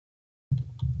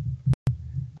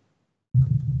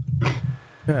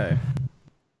Okay.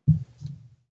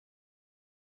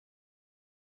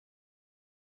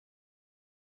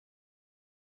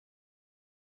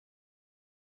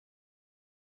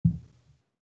 It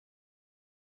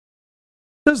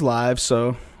says live,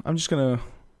 so I'm just gonna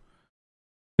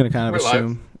kind of We're live.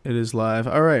 assume it is live.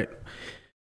 All right.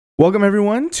 Welcome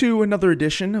everyone to another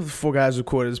edition of the Four Guys with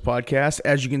Quarters podcast.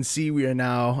 As you can see, we are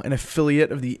now an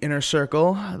affiliate of the Inner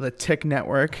Circle, the Tick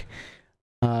Network.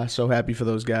 So happy for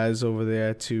those guys over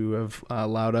there to have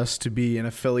allowed us to be an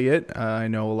affiliate. I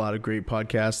know a lot of great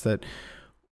podcasts that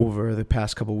over the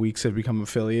past couple weeks have become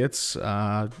affiliates.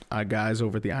 Our guys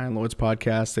over at the Iron Lords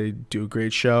podcast, they do a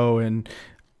great show, and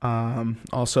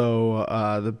also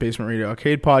the Basement Radio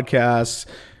Arcade podcast,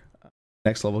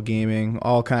 Next Level Gaming,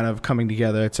 all kind of coming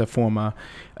together to form a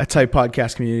tight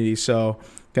podcast community. So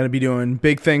going to be doing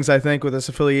big things, I think, with this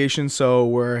affiliation. So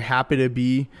we're happy to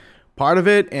be part of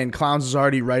it. And Clowns is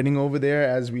already writing over there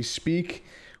as we speak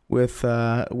with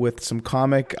some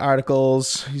comic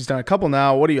articles. He's done a couple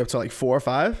now. What are you up to, like 4 or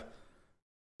 5?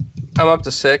 I'm up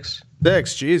to 6.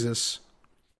 6, Jesus.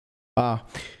 Wow.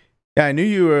 Yeah, I knew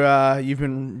you were. You've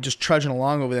been just trudging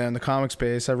along over there in the comic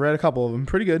space. I've read a couple of them.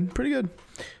 Pretty good. Pretty good.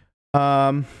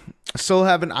 Still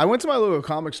haven't. I went to my local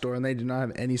comic store and they did not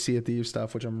have any Sea of Thieves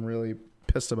stuff, which I'm really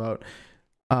pissed about.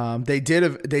 They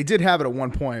did have it at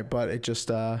one point, but it just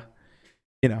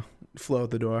flew out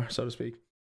the door, so to speak.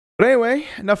 But anyway,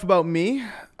 enough about me.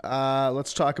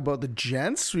 Let's talk about the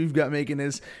gents. We've got making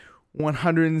his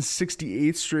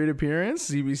 168th straight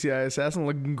appearance. ZBCI Assassin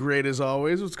looking great as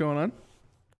always. What's going on?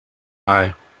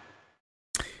 Hi.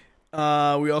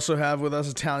 We also have with us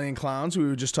Italian Clowns. We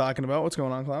were just talking about. What's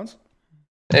going on, Clowns?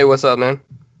 Hey, what's up, man?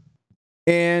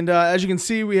 And as you can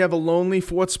see, we have a lonely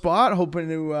fourth spot, hoping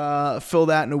to fill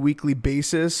that on a weekly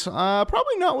basis.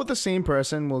 Probably not with the same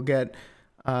person. We'll get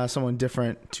someone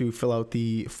different to fill out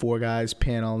the Four Guys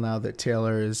panel now that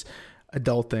Taylor is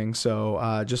adulting.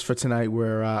 So just for tonight,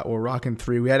 we're rocking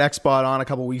 3. We had Xbot on a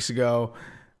couple weeks ago,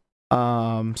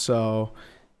 so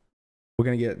we're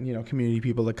gonna get community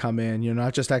people to come in.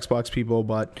 Not just Xbox people,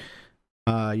 but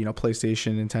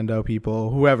PlayStation, Nintendo people,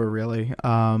 whoever really.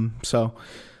 So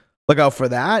look out for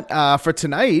that. For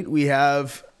tonight, we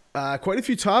have quite a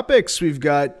few topics. We've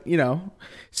got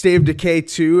State of Decay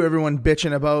 2. Everyone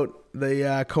bitching about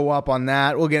the co-op on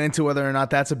that. We'll get into whether or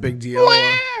not that's a big deal.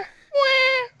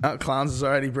 Clowns is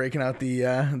already breaking out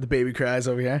the baby cries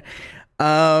over here.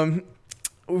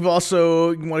 We've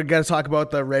also got to talk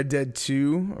about the Red Dead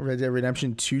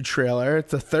Redemption 2 trailer.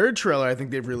 It's the third trailer I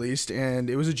think they've released, and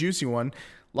it was a juicy one.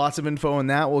 Lots of info on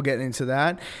that. We'll get into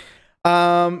that.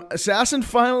 Assassin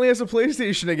finally has a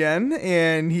PlayStation again,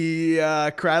 and he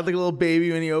cried like a little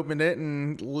baby when he opened it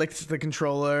and licked the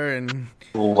controller and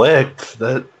Licked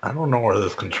that. I don't know where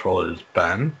this controller's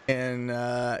been. and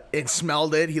it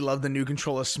smelled it. He loved the new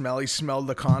controller smell. He smelled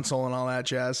the console and all that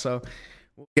jazz. So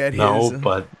we'll get No, his.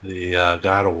 but the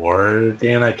God of War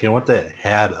game I came with it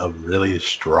had a really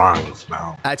strong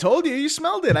smell. I told you, you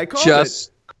smelled it. I called it.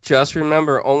 Just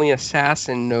remember, only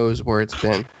Assassin knows where it's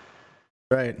been.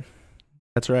 Right.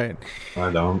 That's right. I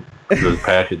don't. It was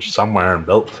packaged somewhere and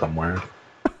built somewhere.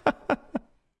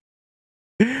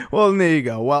 Well, there you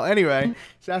go. Well, anyway,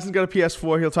 Assassin's got a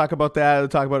PS4. He'll talk about that. He'll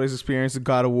talk about his experience with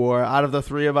God of War. Out of the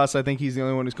 3 of us, I think he's the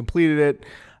only one who's completed it,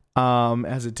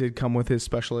 as it did come with his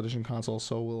special edition console.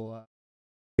 So we'll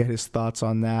get his thoughts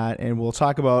on that. And we'll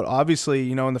talk about, obviously,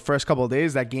 in the first couple of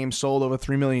days, that game sold over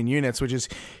 3 million units, which is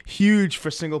huge for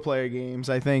single-player games.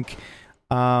 I think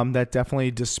that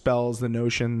definitely dispels the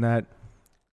notion that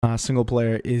single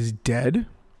player is dead.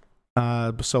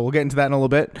 So we'll get into that in a little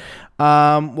bit.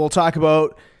 We'll talk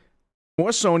about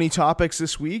more Sony topics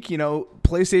this week.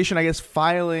 PlayStation, I guess,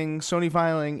 Sony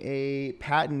filing a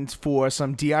patent for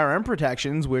some DRM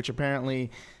protections, which apparently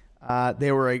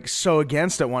they were so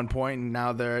against at one point, and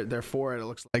now they're for it. It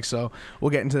looks like. So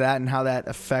we'll get into that and how that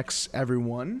affects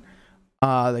everyone.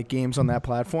 The games on that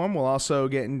platform. We'll also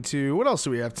get into, what else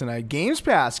do we have tonight? Games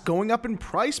Pass going up in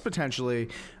price potentially.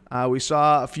 We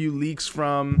saw a few leaks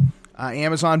from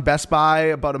Amazon, Best Buy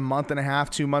about a month and a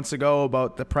half, 2 months ago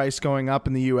about the price going up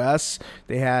in the U.S.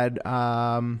 They had,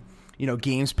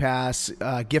 Games Pass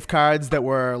gift cards that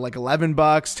were like $11,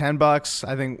 $10.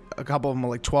 I think a couple of them were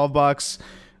like $12.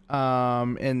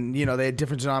 And they had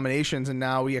different denominations, and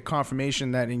now we get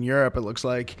confirmation that in Europe it looks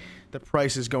like the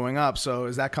price is going up. So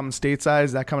is that coming stateside?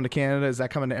 Is that coming to Canada? Is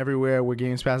that coming to everywhere where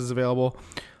Games Pass is available?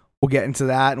 We'll get into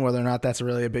that and whether or not that's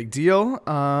really a big deal.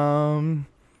 Other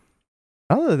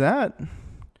than that,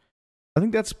 I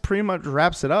think that's pretty much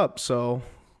wraps it up. So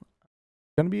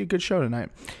it's going to be a good show tonight.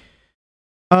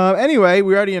 Anyway,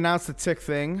 we already announced the Tick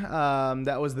thing.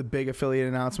 That was the big affiliate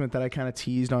announcement that I kind of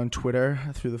teased on Twitter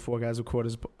through the Four Guys with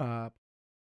Quarters.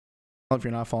 If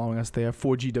you're not following us there,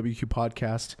 4GWQ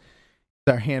Podcast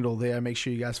is our handle there. Make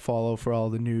sure you guys follow for all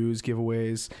the news,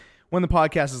 giveaways, when the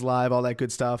podcast is live, all that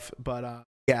good stuff. But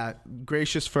yeah,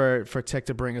 gracious for Tick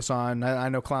to bring us on. I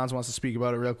know Clowns wants to speak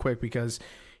about it real quick because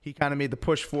he kind of made the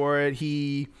push for it.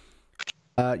 He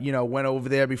went over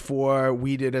there before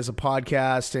we did as a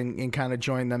podcast and kind of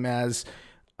joined them as,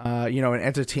 an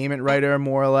entertainment writer,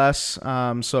 more or less.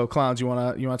 So, Clowns, you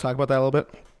wanna talk about that a little bit?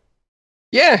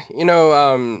 Yeah,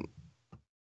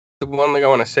 the one thing I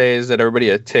want to say is that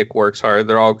everybody at Tick works hard.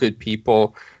 They're all good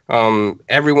people.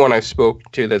 Everyone I've spoken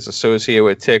to that's associated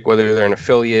with Tick, whether they're an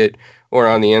affiliate or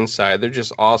on the inside, they're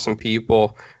just awesome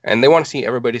people, and they want to see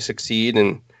everybody succeed,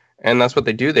 and that's what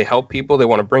they do. They help people. They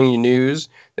want to bring you news.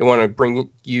 They want to bring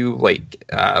you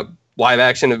live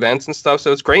action events and stuff.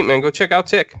 So it's great, man. Go check out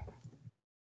Tick.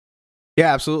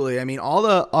 Yeah, absolutely. I mean, all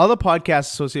the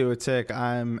podcasts associated with Tick,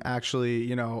 I'm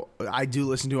actually, I do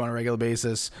listen to on a regular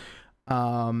basis.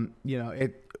 When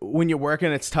you're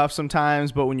working, it's tough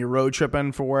sometimes, but when you're road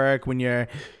tripping for work, when you're,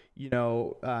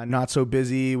 not so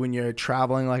busy, when you're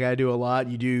traveling like I do a lot,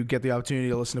 you do get the opportunity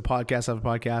to listen to podcasts after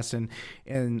podcast.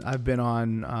 And I've been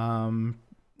on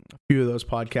a few of those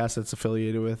podcasts that's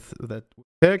affiliated with that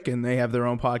Tick, and they have their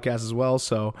own podcast as well.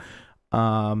 So,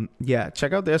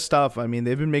 check out their stuff. I mean,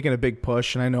 they've been making a big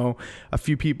push, and I know a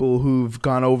few people who've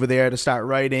gone over there to start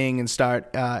writing and start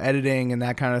editing and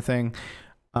that kind of thing.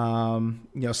 Sam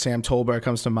Tolbert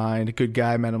comes to mind. A good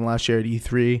guy. Met him last year at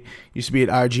E3. Used to be at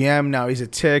RGM. Now he's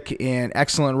at Tick, and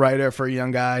excellent writer for a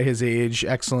young guy his age.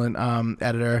 Excellent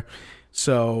editor.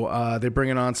 So they're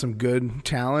bringing on some good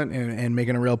talent and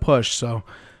making a real push. So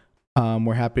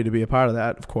we're happy to be a part of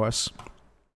that, of course.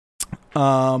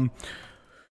 I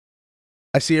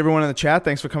see everyone in the chat.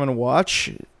 Thanks for coming to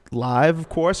watch live, of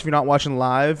course. If you're not watching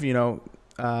live, let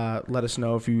us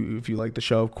know if you like the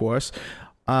show, of course.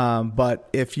 But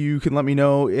if you can let me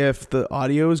know if the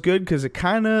audio is good, because it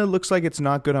kind of looks like it's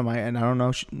not good on my end. I don't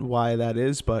know why that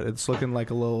is, but it's looking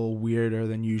like a little weirder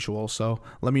than usual. So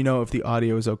let me know if the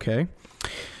audio is okay.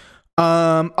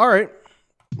 All right.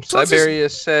 Siberia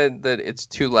said that it's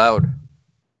too loud.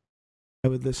 I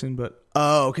would listen, but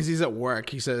because he's at work.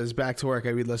 He says back to work.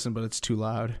 I would listen, but it's too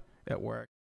loud at work.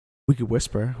 We could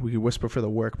whisper. We could whisper for the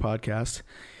work podcast.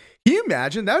 Can you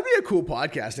imagine? That would be a cool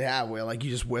podcast to have where you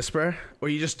just whisper, or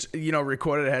you just,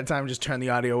 record it ahead of time, just turn the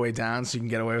audio way down so you can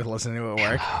get away with listening to it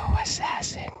at work. Hello,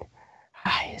 Assassin.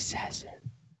 Hi, Assassin.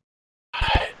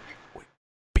 Hi.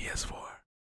 PS4.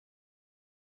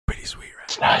 Pretty sweet, right?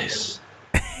 It's nice.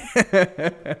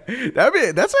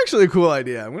 That's actually a cool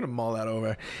idea. I'm going to mull that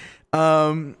over.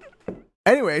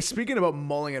 Anyway, speaking about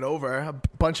mulling it over, a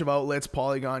bunch of outlets,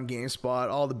 Polygon, GameSpot,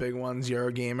 all the big ones,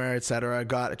 Eurogamer, etc.,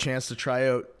 got a chance to try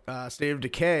out State of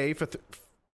Decay for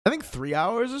I think 3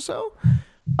 hours or so.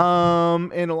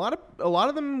 And a lot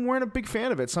of them weren't a big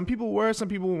fan of it. Some people were, some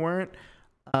people weren't.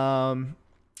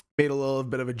 Made a little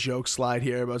bit of a joke slide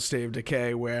here about State of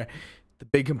Decay, where the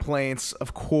big complaints,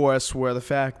 of course, were the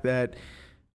fact that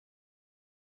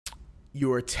you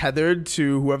were tethered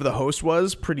to whoever the host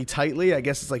was pretty tightly. I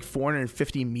guess it's like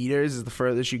 450 meters is the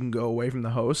furthest you can go away from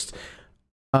the host.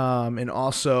 And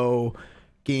also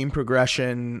game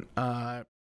progression,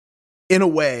 in a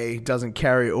way, doesn't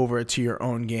carry over to your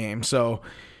own game. So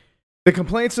the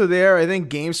complaints are there. I think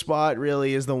GameSpot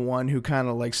really is the one who kind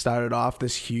of started off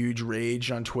this huge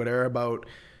rage on Twitter about,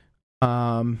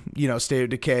 State of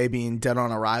Decay being dead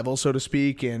on arrival, so to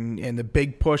speak. And the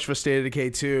big push for State of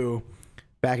Decay 2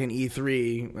 back in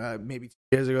E3, maybe 2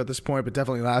 years ago at this point, but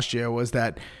definitely last year, was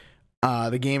that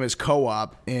the game is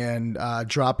co-op and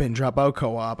drop-in, drop-out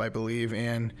co-op, I believe.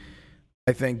 And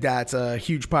I think that's a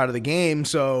huge part of the game.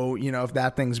 So, if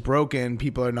that thing's broken,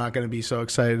 people are not going to be so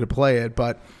excited to play it.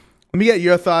 But let me get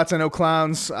your thoughts. I know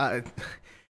Clowns...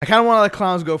 I kind of want to let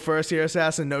Clowns go first here,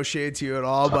 Assassin. No shade to you at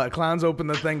all, but Clowns opened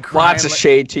the thing crying. Lots of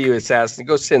shade to you, Assassin.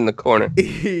 Go sit in the corner.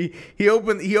 He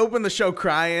opened the show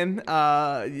crying,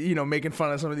 making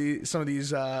fun of some of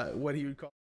these what he would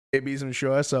call babies, I'm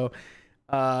sure. So,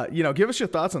 give us your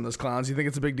thoughts on this, Clowns. You think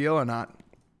it's a big deal or not?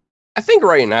 I think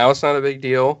right now it's not a big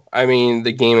deal. I mean,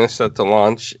 the game is set to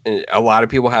launch. A lot of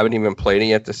people haven't even played it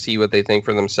yet to see what they think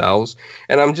for themselves.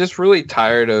 And I'm just really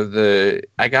tired of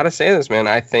I got to say this, man.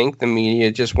 I think the media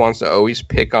just wants to always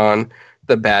pick on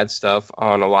the bad stuff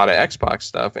on a lot of Xbox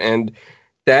stuff. And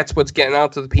that's what's getting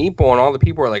out to the people. And all the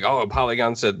people are like, oh,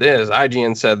 Polygon said this,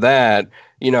 IGN said that.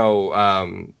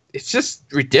 It's just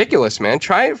ridiculous, man.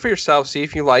 Try it for yourself. See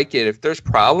if you like it. If there's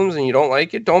problems and you don't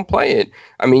like it, don't play it.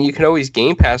 I mean, you can always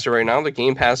Game Pass it right now. The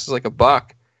Game Pass is like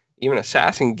 $1. even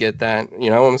Assassin get that. You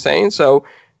know what I'm saying? So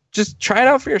just try it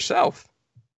out for yourself.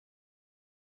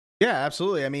 Yeah,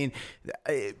 absolutely. I mean,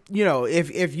 you know,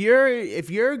 if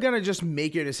you're gonna just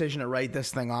make your decision to write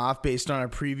this thing off based on a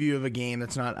preview of a game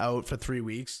that's not out for 3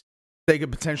 weeks, they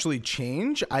could potentially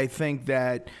change. I think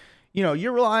that, you know,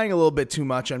 you're relying a little bit too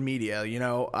much on media. You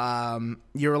know,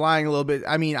 you're relying a little bit.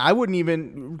 I mean, I wouldn't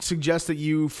even suggest that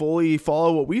you fully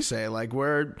follow what we say. Like,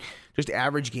 we're just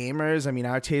average gamers. I mean,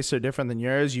 our tastes are different than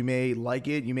yours. You may like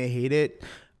it, you may hate it.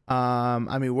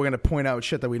 I mean, we're gonna point out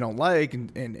shit that we don't like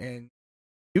and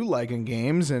do like in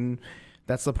games, and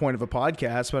that's the point of a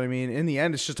podcast. But I mean, in the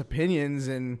end, it's just opinions.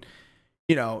 And,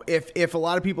 you know, if a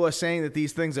lot of people are saying that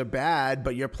these things are bad,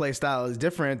 but your play style is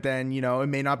different, then, you know, it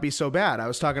may not be so bad. I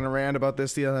was talking to Rand about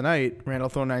this the other night. Randall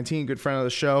Thorne 19, good friend of the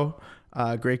show,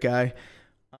 great guy.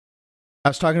 I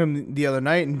was talking to him the other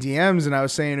night in DMs, and I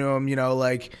was saying to him, you know,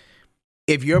 like,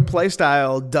 if your play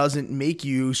style doesn't make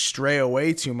you stray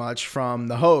away too much from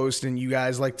the host, and you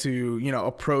guys like to, you know,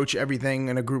 approach everything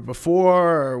in a group of 4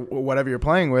 or whatever you're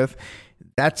playing with,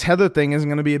 that tether thing isn't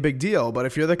going to be a big deal. But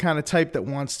if you're the kind of type that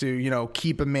wants to, you know,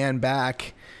 keep a man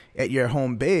back at your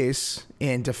home base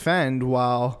and defend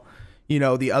while, you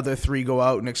know, the other 3 go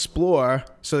out and explore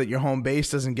so that your home base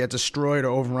doesn't get destroyed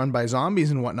or overrun by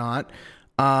zombies and whatnot,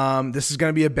 this is going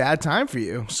to be a bad time for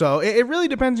you. So it really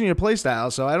depends on your play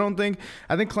style. So I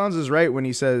think Clowns is right when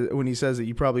he says that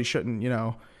you probably shouldn't, you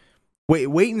know,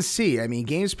 wait and see. I mean,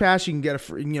 Games Pass, you can get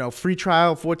a free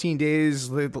trial, 14 days,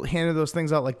 handing those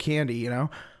things out like candy, you know,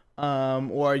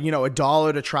 or, you know,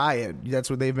 $1 to try it.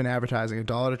 That's what they've been advertising,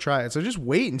 $1 to try it. So just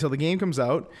wait until the game comes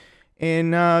out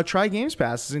and try Games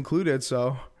Pass. It's included.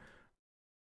 So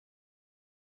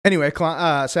anyway,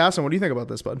 Assassin, what do you think about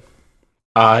this, bud?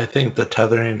 I think the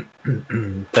tethering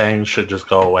thing should just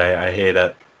go away. I hate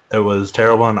it. It was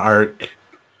terrible in Ark.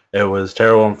 It was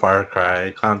terrible in Far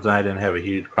Cry. Clowns and I didn't have a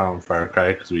huge problem in Far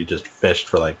Cry because we just fished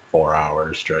for like 4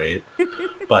 hours straight.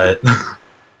 But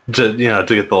to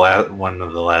get one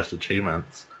of the last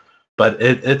achievements. But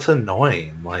it's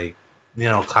annoying. Like, you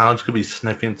know, Clowns could be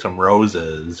sniffing some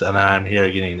roses, and then I'm here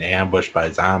getting ambushed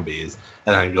by zombies,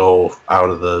 and I go out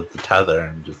of the tether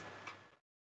and just,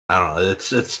 I don't know.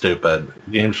 It's stupid.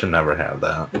 Games should never have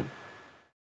that,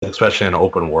 especially an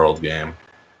open world game.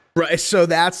 Right. So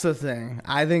that's the thing.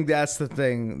 I think that's the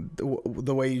thing.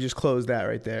 The way you just closed that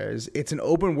right there is it's an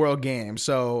open world game.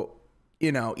 So,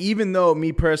 you know, even though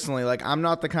me personally, like, I'm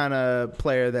not the kind of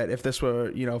player that if this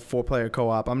were, you know, 4-player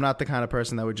co-op, I'm not the kind of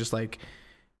person that would just, like,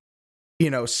 you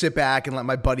know, sit back and let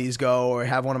my buddies go, or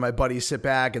have one of my buddies sit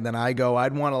back and then I go.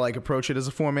 I'd want to, like, approach it as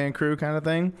a 4-man crew kind of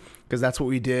thing, because that's what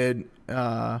we did. You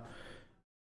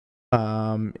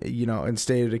know, in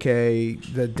State of Decay,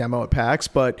 the demo at PAX.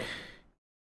 But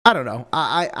I don't know.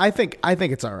 I think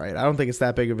it's all right. I don't think it's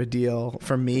that big of a deal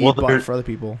for me, but for other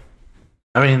people.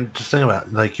 I mean, just think about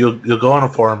it. Like, you'll go on a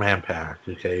 4-man pack.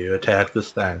 Okay, you attack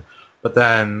this thing, but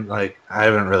then, like, I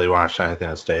haven't really watched anything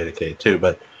on State of Decay 2,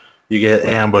 but you get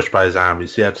ambushed by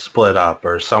zombies. You have to split up,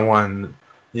 or someone,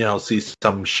 you know, sees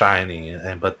something shiny,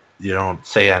 but you don't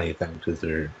say anything because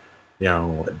they're, you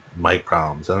know, mic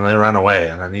problems, and they run away,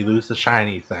 and then you lose the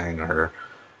shiny thing or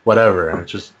whatever, and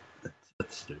it's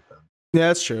stupid. Yeah,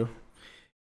 that's true.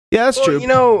 Yeah, that's true. You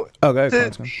know,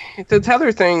 the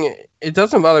tether thing, it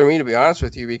doesn't bother me, to be honest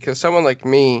with you, because someone like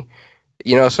me,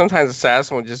 you know, sometimes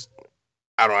Assassin will just,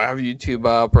 I don't know, have YouTube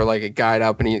up or like a guide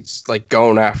up, and he's like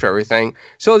going after everything.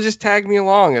 So he'll just tag me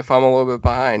along if I'm a little bit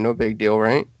behind. No big deal,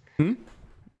 right?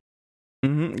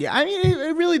 Mm-hmm. Yeah, I mean,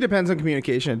 it really depends on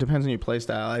communication. It depends on your play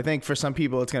style. I think for some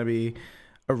people, it's going to be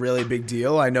a really big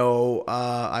deal. I know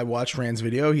I watched Rand's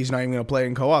video. He's not even going to play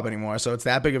in co-op anymore. So it's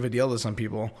that big of a deal to some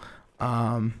people.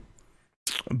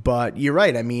 But you're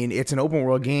right. I mean, it's an open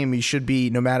world game. You should be,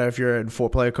 no matter if you're in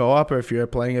 4-player co-op or if you're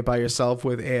playing it by yourself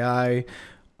with AI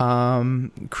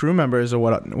crew members or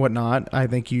whatnot, I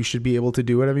think you should be able to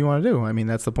do whatever you want to do. I mean,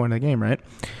 that's the point of the game, right?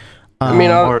 I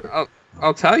mean,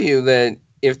 I'll tell you that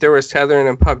if there was tethering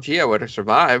in PUBG, I would have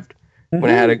survived when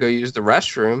I had to go use the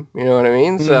restroom. You know what I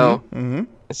mean? So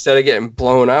instead of getting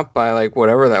blown up by like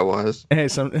whatever that was. Hey,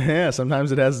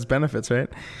 sometimes it has its benefits, right?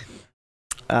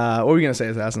 What were you gonna say,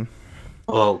 Assassin?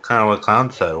 Well, kind of what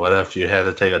Clown said. What if you had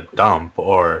to take a dump,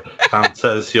 or Clown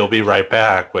says he'll be right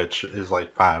back, which is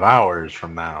like 5 hours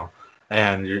from now,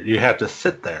 and you have to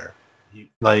sit there.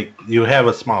 You have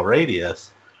a small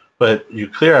radius, but you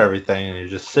clear everything, and you're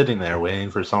just sitting there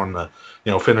waiting for someone to,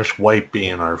 you know, finish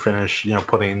wiping or finish, you know,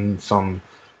 putting some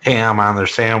ham on their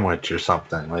sandwich or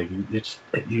something. Like,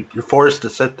 you're forced to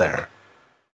sit there.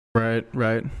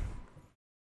 Right.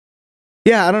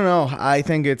 Yeah, I don't know. I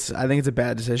think it's a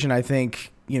bad decision. I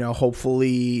think,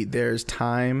 hopefully there's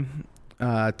time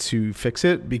to fix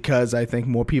it, because I think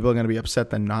more people are going to be upset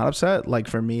than not upset. Like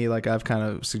for me, like I've kind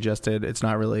of suggested, it's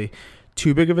not really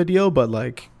too big of a deal, but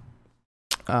like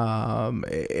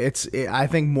I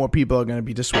think more people are going to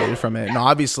be dissuaded from it. And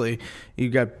obviously you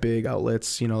got big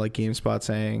outlets, like GameSpot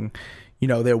saying,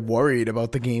 they're worried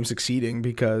about the game succeeding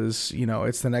because,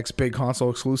 it's the next big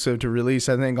console exclusive to release,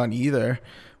 I think, on either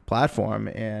platform.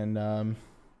 And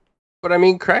but I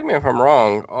mean, correct me if I'm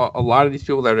wrong, a lot of these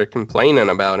people that are complaining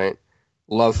about it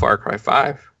love Far Cry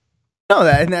 5. No,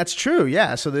 that's true.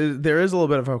 Yeah. So there is a little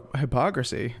bit of a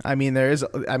hypocrisy. I mean,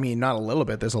 not a little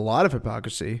bit. There's a lot of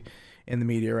hypocrisy in the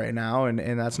media right now,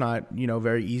 and that's not,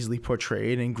 very easily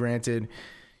portrayed. And granted,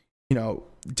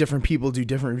 different people do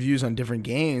different reviews on different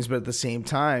games, but at the same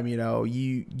time, when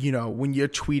you're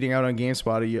tweeting out on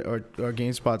GameSpot or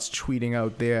GameSpot's tweeting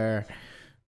out their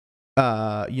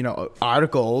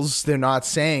articles, they're not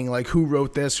saying like who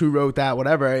wrote this, who wrote that,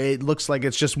 whatever. It looks like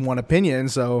it's just one opinion.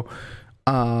 So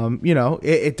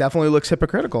it definitely looks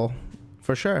hypocritical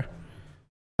for sure.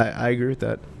 I agree with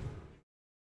that.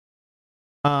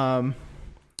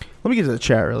 Let me get to the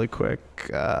chat really quick.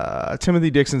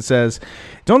 Timothy Dixon says,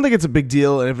 don't think it's a big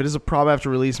deal, and if it is a problem after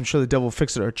release, I'm sure the devil will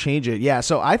fix it or change it. Yeah,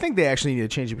 so I think they actually need to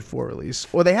change it before release,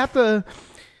 or they have to,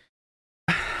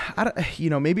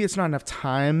 maybe it's not enough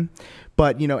time,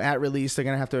 but at release they're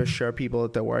gonna have to assure people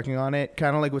that they're working on it,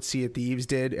 kind of like what Sea of Thieves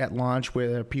did at launch,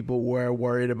 where people were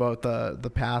worried about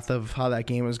the path of how that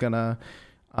game was gonna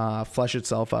flesh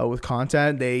itself out with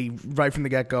content. They right from the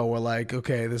get-go were like,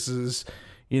 okay, this is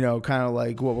kind of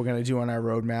like what we're going to do on our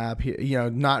roadmap,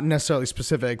 not necessarily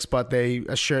specifics, but they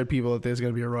assured people that there's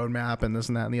going to be a roadmap and this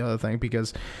and that and the other thing,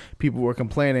 because people were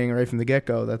complaining right from the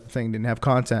get-go that the thing didn't have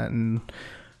content.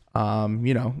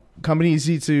 And companies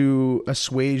need to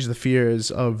assuage the fears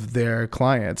of their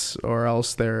clients, or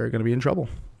else they're going to be in trouble.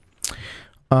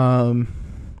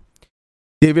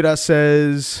 David S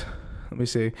says, let me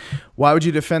see, why would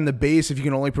you defend the base if you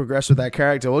can only progress with that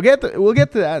character? We'll get to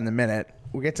that in a minute.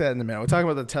 We're talking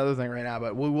about the tether thing right now,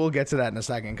 but we'll get to that in a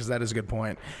second, because that is a good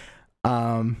point.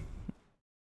 And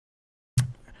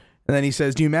then he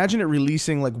says, do you imagine it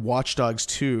releasing like Watch Dogs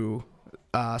 2,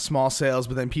 small sales,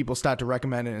 but then people start to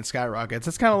recommend it and skyrockets?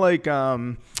 It's kind of like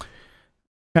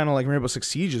Rainbow Six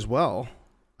Siege as well.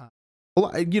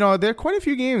 There are quite a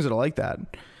few games that are like that.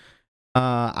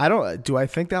 Do I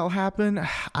think that'll happen?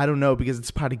 I don't know, because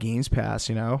it's part of Games Pass,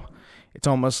 It's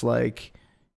almost like,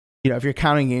 if you're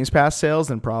counting Games Pass sales,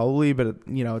 then probably, but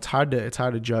it's hard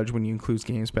to judge when you include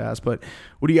Games Pass. But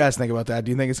what do you guys think about that? Do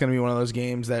you think it's going to be one of those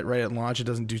games that right at launch it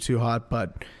doesn't do too hot,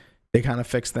 but they kind of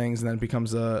fix things and then it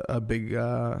becomes a big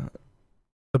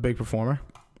performer?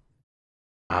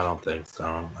 I don't think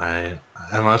so.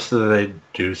 Unless they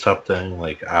do something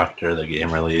like after the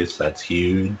game release that's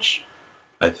huge,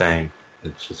 I think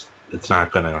it's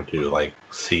not going to do like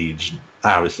Siege.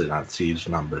 Obviously not Siege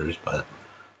numbers, but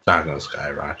it's not going to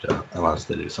skyrocket unless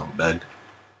they do something big.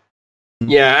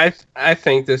 Yeah, I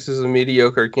think this is a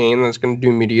mediocre game that's going to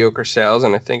do mediocre sales,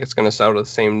 and I think it's going to sell to the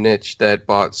same niche that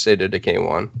bought State of Decay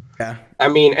 1. Yeah. I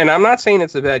mean, and I'm not saying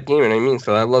it's a bad game, and I mean,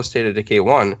 so I love State of Decay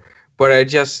 1, but I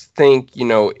just think,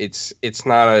 it's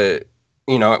not a,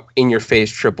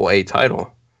 in-your-face AAA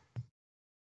title.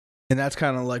 And that's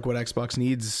kind of like what Xbox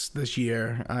needs this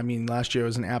year. I mean, last year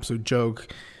was an absolute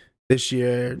joke. This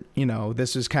year,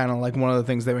 this is kind of like one of the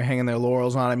things they were hanging their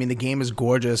laurels on. I mean, the game is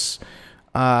gorgeous.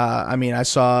 I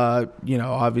saw,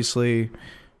 obviously,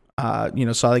 saw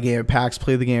the game at PAX,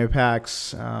 played the game at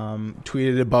PAX,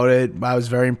 tweeted about it. I was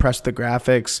very impressed with the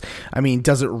graphics. I mean,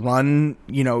 does it run,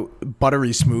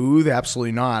 buttery smooth?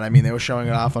 Absolutely not. I mean, they were showing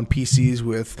it off on PCs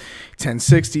with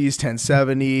 1060s,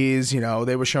 1070s.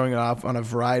 They were showing it off on a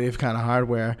variety of kind of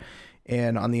hardware.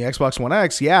 And on the Xbox One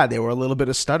X, yeah, they were a little bit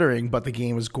of stuttering, but the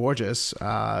game was gorgeous.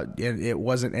 It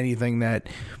wasn't anything that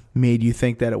made you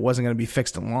think that it wasn't going to be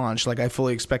fixed at launch. Like, I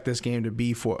fully expect this game to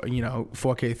be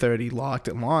 4K 30 locked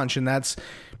at launch, and that's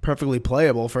perfectly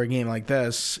playable for a game like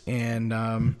this. And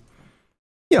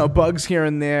bugs here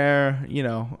and there,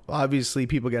 obviously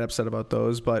people get upset about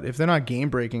those, but if they're not game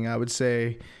breaking, I would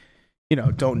say,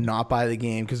 don't not buy the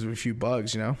game because of a few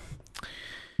bugs,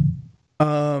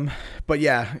 But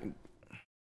yeah,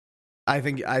 I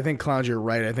think Clowns, you're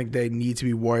right. I think they need to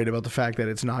be worried about the fact that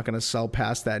it's not going to sell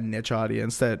past that niche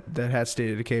audience that had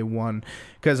State of Decay 1.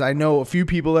 Because I know a few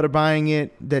people that are buying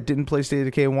it that didn't play State of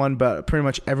Decay 1, but pretty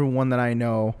much everyone that I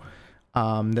know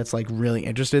that's like really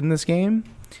interested in this game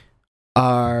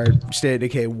are State of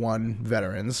Decay 1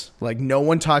 veterans. Like, no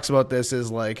one talks about this as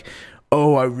like,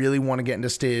 oh, I really want to get into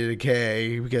State of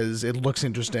Decay because it looks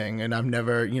interesting, and I've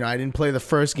never, I didn't play the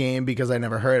first game because I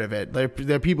never heard of it. There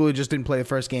are people who just didn't play the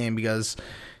first game because,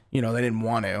 they didn't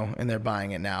want to, and they're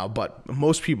buying it now. But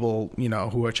most people,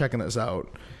 who are checking this out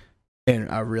and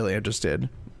are really interested,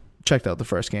 checked out the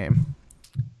first game.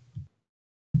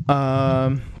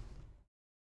 All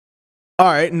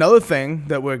right, another thing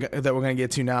that we're gonna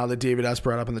get to now that David S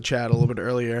brought up in the chat a little bit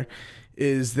earlier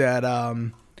is that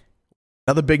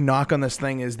another big knock on this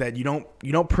thing is that you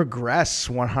don't progress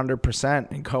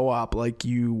 100% in co-op like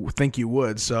you think you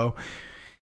would. So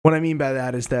what I mean by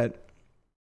that is that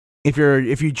if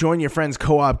you join your friend's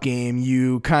co-op game,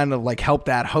 you kind of like help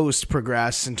that host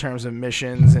progress in terms of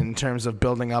missions, in terms of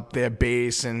building up their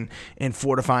base and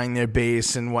fortifying their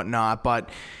base and whatnot. But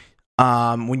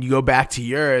when you go back to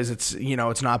yours, it's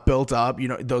it's not built up.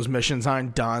 Those missions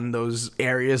aren't done. Those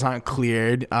areas aren't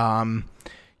cleared.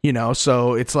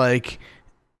 So it's like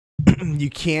you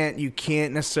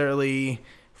can't necessarily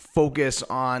focus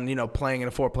on playing in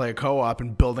a 4-player co-op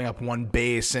and building up one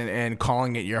base and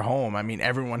calling it your home. I mean,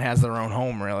 everyone has their own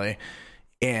home really,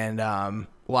 and a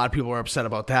lot of people are upset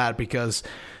about that because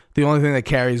the only thing that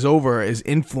carries over is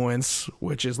influence,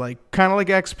 which is like kind of like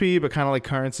XP but kind of like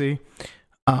currency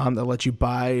that lets you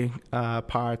buy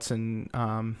parts and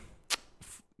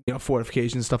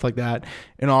fortifications, stuff like that,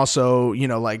 and also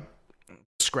like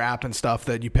scrap and stuff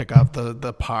that you pick up,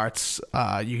 the parts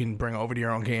you can bring over to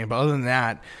your own game. But other than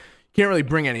that, you can't really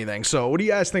bring anything. So what do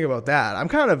you guys think about that? I'm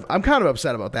kind of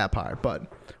upset about that part, but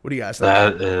what do you guys think?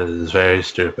 That is very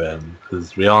stupid,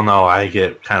 because we all know I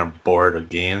get kind of bored of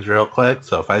games real quick.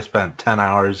 So if I spent 10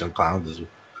 hours in Clown's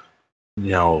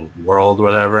world,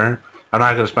 whatever, I'm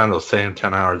not going to spend those same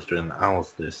 10 hours doing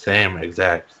almost the same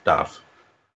exact stuff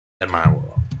in my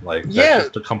world. Like, that's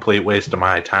just a complete waste of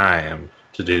my time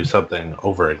to do something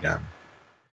over again.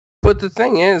 But the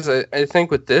thing is, I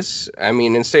think with this, I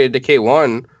mean, in State of Decay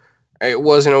 1, it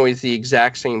wasn't always the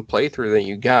exact same playthrough that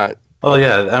you got. Oh,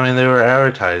 yeah. I mean, they were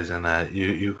advertising that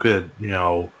you could,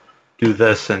 do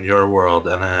this in your world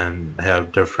and then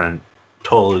have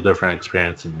totally different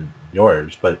experience in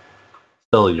yours. But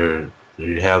still, you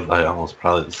have like almost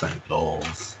probably the same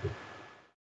goals.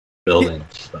 Building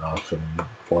stuff and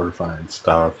fortifying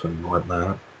stuff and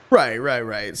whatnot.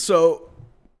 Right. So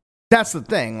that's the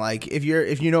thing. Like, if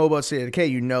you know about State of Decay,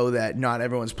 you know that not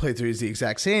everyone's playthrough is the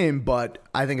exact same. But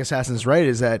I think Assassin's right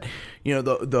is that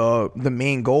the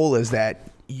main goal is that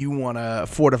you want to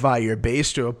fortify your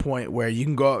base to a point where you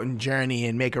can go out and journey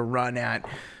and make a run at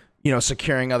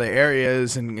securing other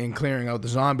areas and clearing out the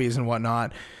zombies and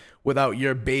whatnot without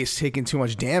your base taking too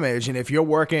much damage. And if you're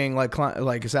working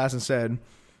like Assassin said,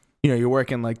 you're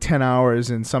working like 10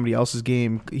 hours in somebody else's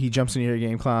game. He jumps into your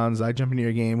game, Clowns. I jump into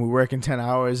your game. We work in 10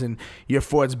 hours and your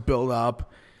forts build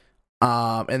up.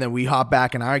 And then we hop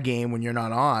back in our game when you're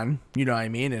not on. You know what I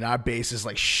mean? And our base is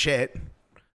like shit.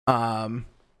 That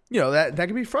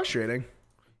can be frustrating.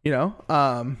 And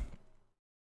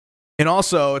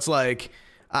also it's like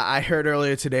I heard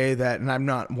earlier today that, and I'm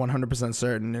not 100%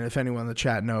 certain, and if anyone in the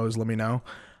chat knows, let me know.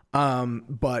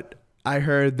 But I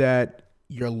heard that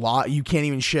you can't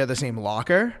even share the same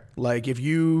locker. Like, if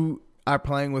you are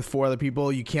playing with 4 other people,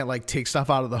 you can't like take stuff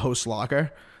out of the host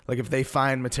locker. Like, if they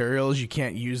find materials, you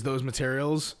can't use those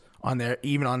materials on their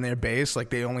base. Like,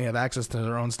 they only have access to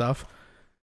their own stuff.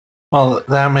 Well,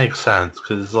 that makes sense,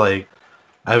 because like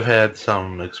I've had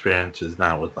some experiences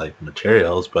not with like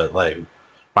materials, but like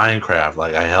Minecraft.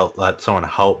 Like, let someone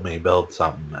help me build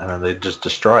something, and then they just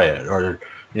destroy it. Or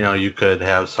you could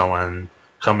have someone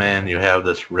come in, you have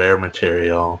this rare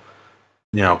material,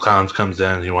 Clowns comes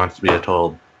in, he wants to be a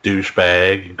total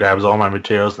douchebag, he grabs all my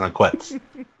materials and then quits.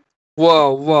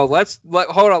 Whoa, hold on, let's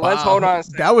hold on a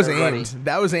second, that was everybody.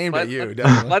 aimed at you,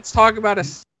 definitely. Let's talk about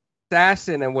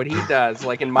Assassin and what he does.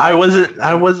 Like, in my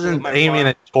I wasn't aiming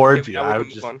it towards you.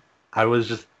 I was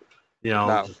just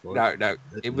No.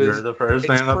 You're the first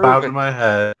thing that popped in my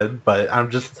head, but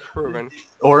I'm just proven.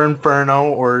 Or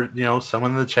Inferno, or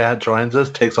someone in the chat joins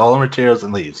us, takes all the materials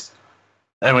and leaves,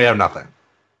 and we have nothing.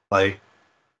 Like,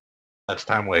 that's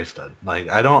time wasted. Like,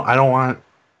 I don't want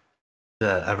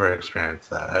to ever experience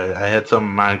that. I had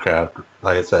some Minecraft,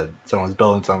 like I said, someone's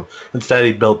building something. Instead,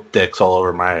 he built dicks all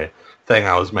over my thing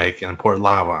I was making and poured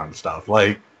lava on stuff.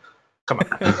 Like, come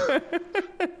on.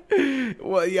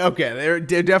 Well, yeah, okay. There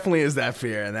definitely is that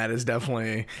fear, and that is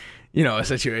definitely, a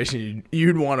situation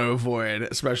you'd want to avoid,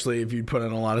 especially if you'd put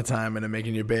in a lot of time into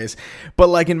making your base. But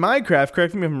like in Minecraft,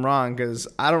 correct me if I'm wrong, because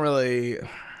I don't really.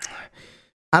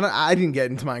 I didn't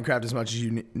get into Minecraft as much as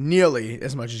you, nearly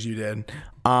as much as you did.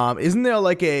 Isn't there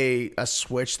like a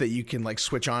switch that you can like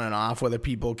switch on and off, whether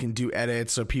people can do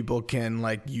edits or people can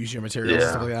like use your materials and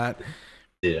stuff like that?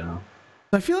 Yeah.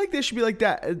 I feel like there should be like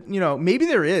that. Maybe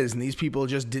there is, and these people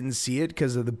just didn't see it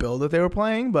because of the build that they were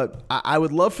playing. But I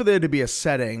would love for there to be a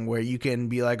setting where you can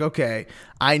be like, okay,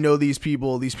 I know these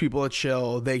people. These people are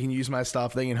chill. They can use my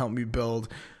stuff. They can help me build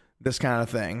this kind of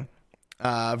thing.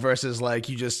 Versus like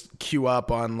you just queue up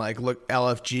on like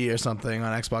LFG or something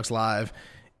on Xbox Live,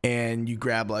 and you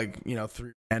grab like 3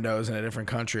 randos in a different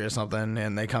country or something,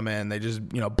 and they come in, they just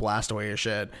blast away your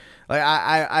shit. Like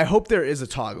I hope there is a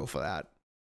toggle for that.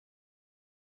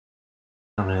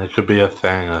 I mean, it could be a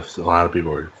thing if a lot of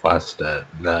people request it,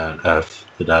 that if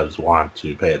the devs want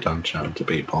to pay attention to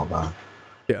people, then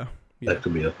that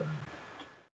could be a thing.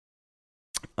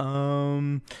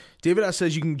 David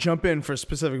says you can jump in for a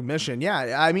specific mission.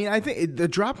 Yeah, I mean, I think the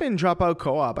drop-in, drop-out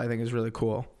co-op, I think, is really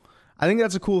cool. I think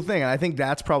that's a cool thing, and I think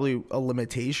that's probably a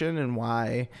limitation and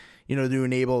why, to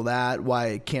enable that, why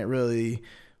it can't really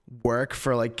work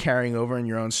for, like, carrying over in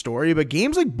your own story. But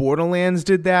games like Borderlands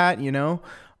did that,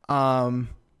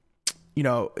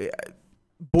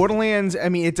 Borderlands, I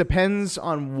mean, it depends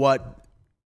on what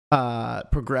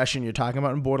progression you're talking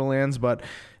about in Borderlands, but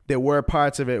there were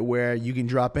parts of it where you can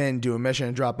drop in, do a mission,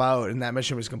 and drop out, and that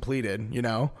mission was completed.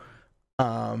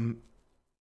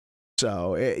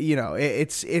 So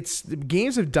it's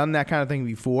games have done that kind of thing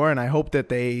before, and I hope that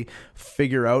they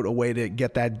figure out a way to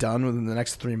get that done within the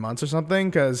next 3 months or something.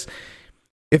 Because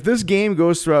if this game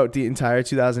goes throughout the entire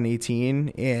 2018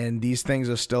 and these things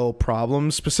are still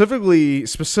problems, specifically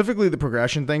the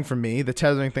progression thing for me, the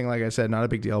tethering thing, like I said, not a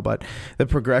big deal, but the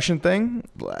progression thing,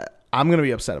 I'm gonna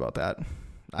be upset about that.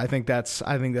 I think that's a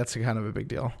kind of a big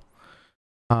deal.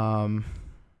 Oh,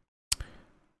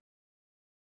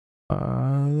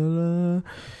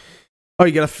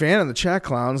 you got a fan in the chat,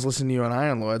 clowns. Listen to you on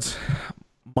Iron Lords.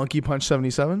 Monkey Punch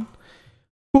 77.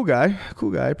 Cool guy.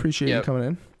 Appreciate you coming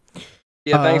in.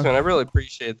 Yeah, thanks, man. I really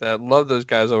appreciate that. Love those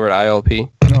guys over at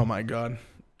ILP. Oh my god,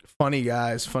 funny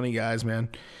guys, man.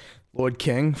 Lord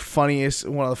King,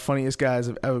 one of the funniest guys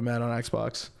I've ever met on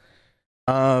Xbox.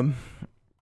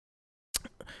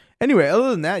 Anyway, other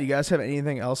than that, you guys have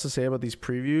anything else to say about these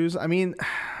previews? I mean,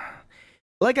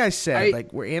 like I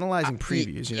said, we're analyzing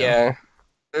previews. Yeah,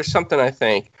 there's something I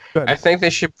think. I think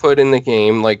they should put in the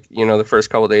game, the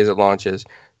first couple of days it launches.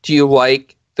 Do you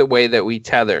like the way that we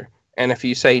tether? And if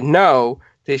you say no,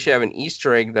 they should have an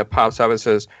Easter egg that pops up and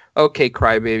says, "Okay,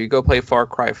 Crybaby, go play Far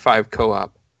Cry 5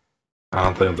 co-op." I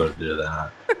don't think they'll do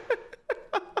that.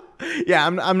 Yeah,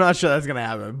 I'm not sure that's gonna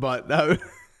happen, but that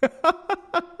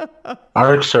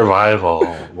Ark Survival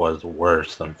was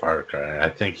worse than Far Cry. I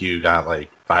think you got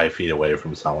 5 feet away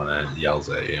from someone and it yells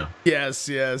at you. Yes.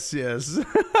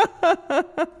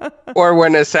 Or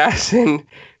when Assassin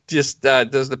just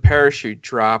does the parachute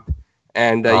drop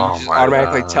and you just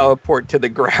automatically teleport to the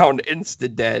ground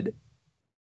insta-dead.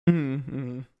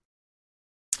 Mm-hmm.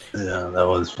 Yeah, that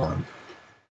was fun.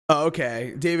 Oh,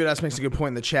 okay. David S. makes a good point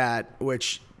in the chat,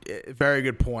 which, very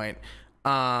good point.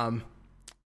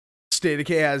 State of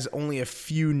Decay has only a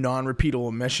few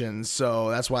non-repeatable missions, so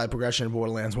that's why progression in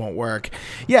Borderlands won't work.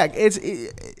 Yeah,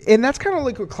 and that's kind of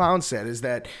like what Clown said, is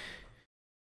that,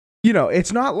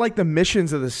 it's not like the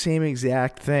missions are the same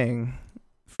exact thing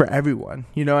for everyone.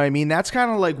 You know what I mean? That's kind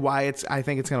of like why I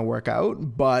think it's going to work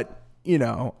out, but,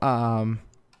 man,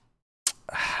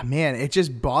 it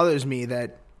just bothers me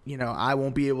that, I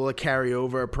won't be able to carry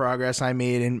over progress I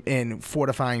made in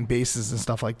fortifying bases and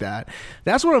stuff like that.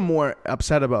 That's what I'm more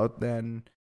upset about than,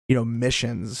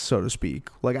 missions, so to speak.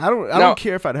 I don't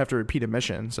care if I'd have to repeat a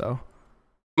mission, so.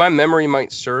 My memory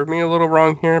might serve me a little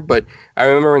wrong here, but I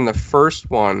remember in the first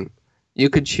one, you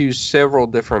could choose several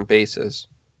different bases.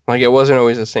 It wasn't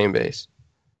always the same base.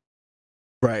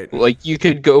 Right. You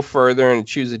could go further and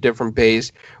choose a different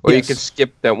base, or you could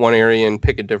skip that one area and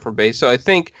pick a different base. So I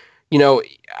think,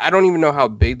 I don't even know how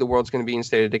big the world's going to be in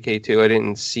State of Decay 2. I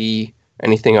didn't see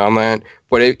anything on that.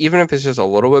 But even if it's just a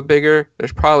little bit bigger,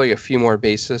 there's probably a few more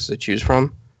bases to choose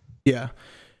from. Yeah.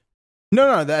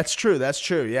 No, that's true.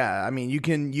 Yeah. I mean, you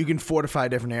can fortify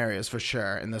different areas for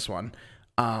sure in this one.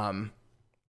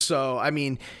 So, I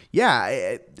mean,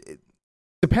 yeah,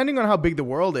 depending on how big the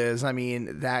world is, I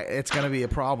mean, that it's going to be a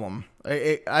problem.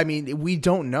 I mean, we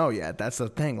don't know yet. That's the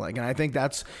thing. And I think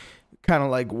that's kind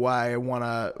of why what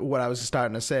I was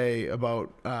starting to say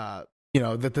about,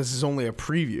 that this is only a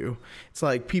preview. It's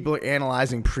people are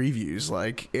analyzing previews.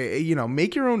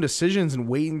 Make your own decisions and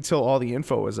wait until all the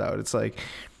info is out. It's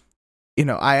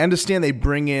I understand they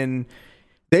bring in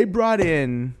they brought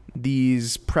in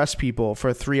these press people for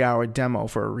a 3-hour demo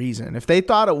for a reason. If they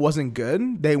thought it wasn't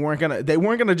good, they weren't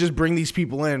gonna just bring these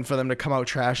people in for them to come out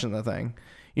trashing the thing.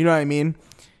 You know what I mean?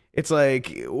 It's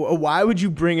like, why would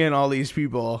you bring in all these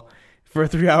people for a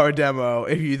 3-hour demo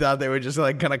if you thought they were just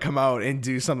like gonna come out and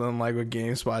do something like what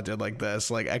GameSpot did, like this,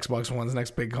 like Xbox One's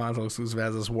next big console exclusive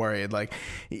has us worried. Like,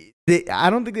 I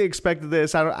don't think they expected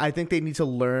this. I think they need to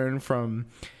learn from,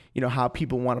 how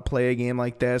people want to play a game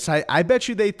like this. I bet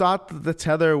you they thought that the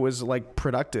tether was like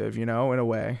productive, in a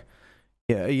way.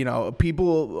 Yeah,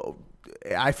 people,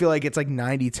 I feel like it's like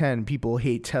 90-10. People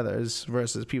hate tethers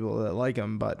versus people that like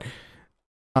them, but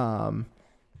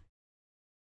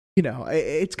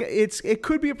it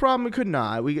could be a problem, it could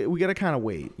not. We got to kind of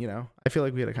wait, I feel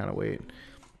like we got to kind of wait.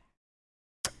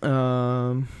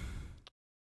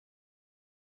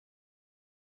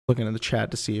 Looking in the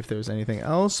chat to see if there's anything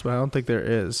else, but I don't think there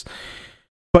is.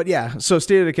 But yeah, so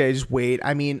State of Decay, just wait.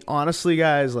 I mean, honestly,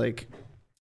 guys, like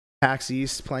PAX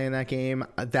East, playing that game,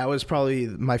 that was probably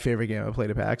my favorite game I played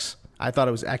at PAX. I thought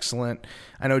it was excellent.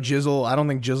 I know Jizzle, I don't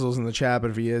think Jizzle's in the chat,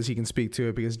 but if he is, he can speak to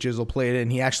it because Jizzle played it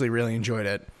and he actually really enjoyed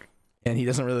it. And he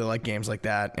doesn't really like games like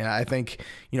that. And I think,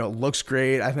 it looks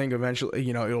great. I think eventually,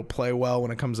 it'll play well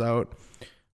when it comes out.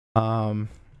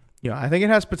 I think it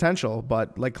has potential,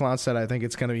 but like Clown said, I think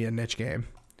it's going to be a niche game.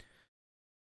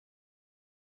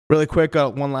 Really quick,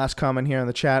 one last comment here in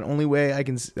the chat. Only way I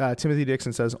can, Timothy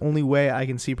Dixon says, only way I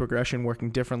can see progression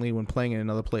working differently when playing in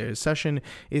another player's session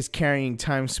is carrying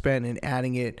time spent and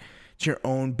adding it to your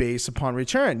own base upon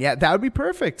return. Yeah, that would be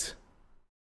perfect.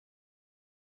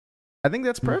 I think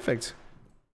that's perfect.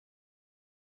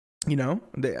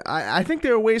 I think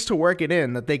there are ways to work it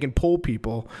in that they can pull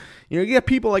people. You get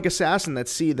people like Assassin that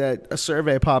see that a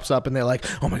survey pops up and they're like,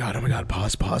 oh my god,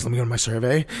 pause, let me go to my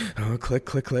survey.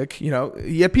 Click. You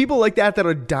get people like that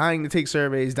are dying to take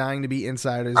surveys, dying to be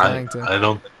insiders, I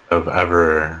don't think I've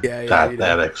ever got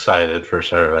that excited for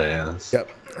surveys.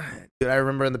 Yep. Dude, I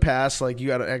remember in the past, like, you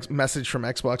got a message from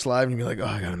Xbox Live and you'd be like, oh,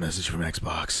 I got a message from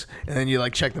Xbox. And then you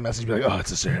like check the message and be like, oh,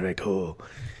 it's a survey, cool.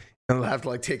 And we'll have to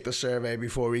like take the survey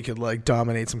before we could like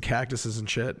dominate some cactuses and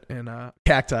shit, and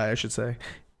cacti, I should say,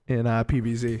 in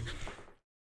PvZ.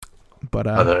 But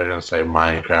they're gonna say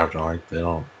Minecraft, and like they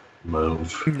don't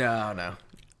move. No.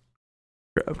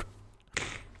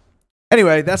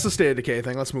 Anyway, that's the State of Decay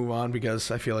thing. Let's move on because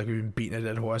I feel like we've been beating a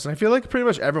dead horse, and I feel like pretty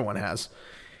much everyone has.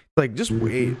 Like, just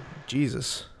wait,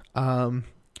 Jesus.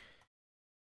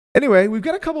 Anyway, we've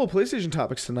got a couple of PlayStation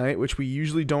topics tonight, which we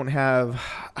usually don't have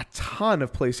a ton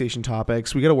of PlayStation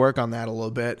topics. We got to work on that a little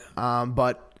bit.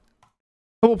 But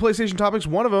a couple of PlayStation topics.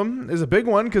 One of them is a big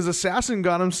one because Assassin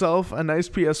got himself a nice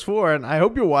PS4. And I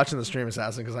hope you're watching the stream,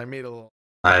 Assassin, because I made a little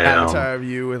avatar of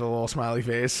you with a little smiley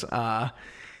face. So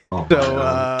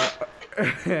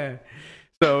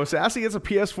Sassy gets a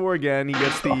PS4 again. He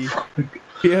gets the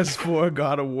PS4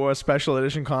 God of War Special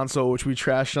Edition console, which we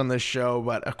trashed on this show.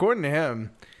 But according to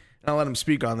him, and I'll let him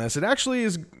speak on this, it actually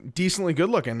is decently good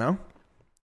looking, no?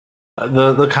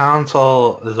 The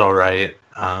console is all right.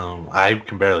 I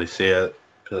can barely see it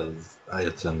because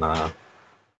it's in the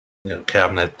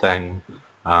cabinet thing.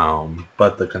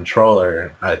 But the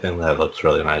controller, I think that looks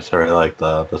really nice. I really like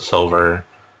the silver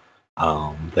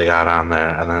they got on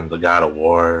there, and then the God of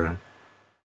War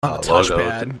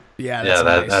touchpad. Yeah, nice.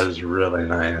 That is really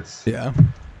nice. Yeah.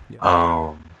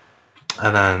 And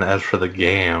then as for the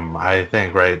game, I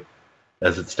think right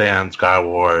as it stands, God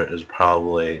of War is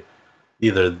probably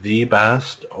either the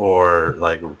best or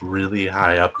like really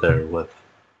high up there with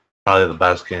probably the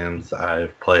best games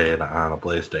I've played on a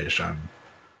PlayStation.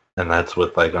 And that's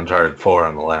with like Uncharted 4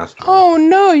 on the last one. Oh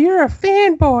no, you're a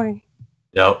fanboy.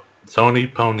 Yep.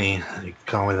 Sony Pony. You can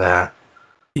call me that.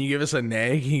 Can you give us a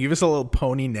nay? Can you give us a little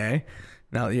pony nay?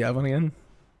 Now that you have one again?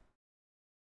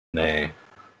 Nay.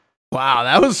 Wow,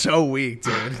 that was so weak,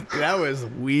 dude. That was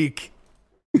weak.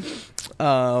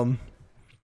 Yeah,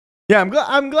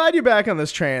 I'm glad you're back on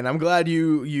this train. I'm glad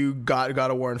you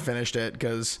got a war and finished it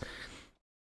because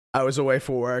I was away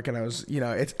for work and I was,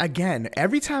 it's again,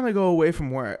 every time I go away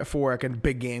from work for work and a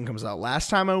big game comes out. Last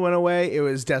time I went away, it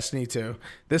was Destiny 2.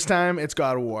 This time it's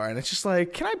God of War, and it's just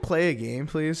like, can I play a game,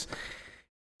 please?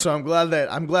 So I'm glad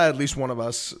at least one of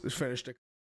us finished it.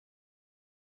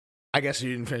 I guess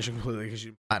you didn't finish it completely because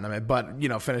you platinum it, but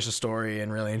finished the story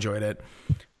and really enjoyed it.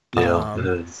 Yeah, it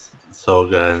is so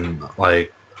good.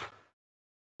 Like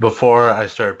before I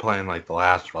started playing like The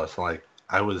Last of Us, like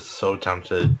I was so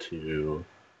tempted to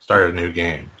start a new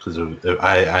game because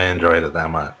I enjoyed it that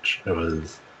much. It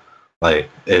was like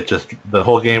the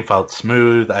whole game felt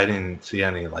smooth. I didn't see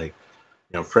any like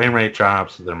frame rate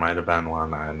drops. There might have been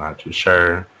one. I'm not too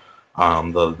sure.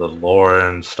 The lore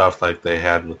and stuff like they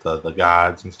had with the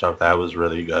gods and stuff, that was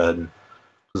really good.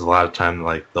 Because a lot of time,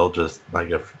 like they'll just like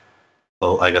if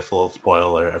I guess a little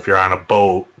spoiler, if you're on a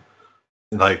boat,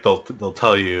 like they'll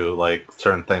tell you like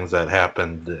certain things that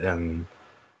happened in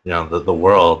the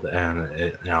world,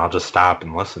 and I'll just stop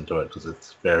and listen to it because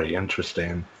it's very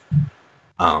interesting.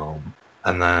 And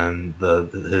then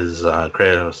his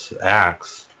Kratos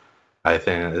axe, I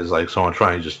think, is like so much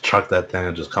fun. You just chuck that thing,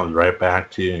 it just comes right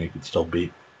back to you, and you can still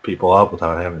beat people up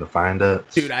without having to find it.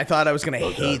 Dude, I thought I was gonna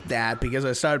hate that because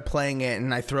I started playing it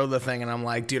and I throw the thing and I'm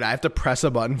like, dude, I have to press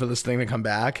a button for this thing to come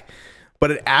back.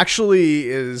 But it actually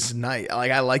is nice.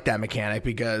 Like, I like that mechanic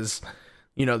because,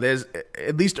 there's,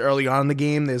 at least early on in the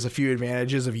game, there's a few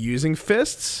advantages of using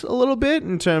fists a little bit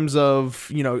in terms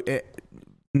of,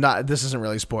 this isn't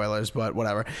really spoilers, but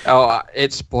whatever. Oh,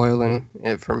 it's spoiling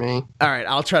it for me. All right,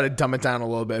 I'll try to dumb it down a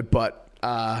little bit, but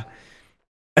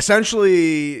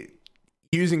essentially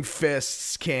using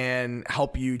fists can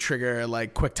help you trigger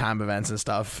like quick time events and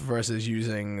stuff versus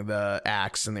using the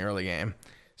axe in the early game.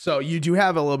 So you do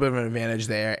have a little bit of an advantage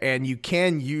there, and you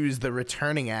can use the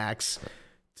returning axe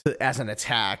as an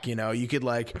attack. You could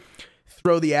like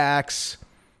throw the axe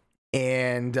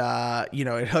and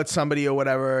it hits somebody or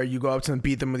whatever. You go up to them,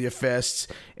 beat them with your fists,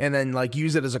 and then like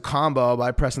use it as a combo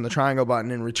by pressing the triangle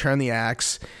button and return the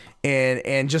axe.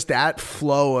 And just that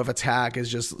flow of attack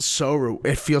is just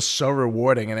it feels so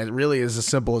rewarding, and it really is as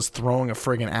simple as throwing a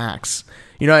friggin' axe.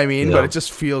 You know what I mean? Yeah. But it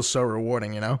just feels so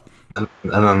rewarding, And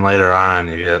then later on,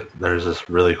 there's this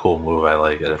really cool move I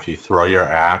like. It if you throw your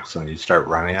axe and you start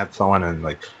running at someone and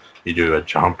like you do a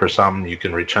jump or something, you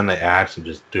can return the axe and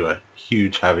just do a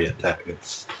huge heavy attack.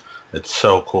 It's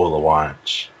so cool to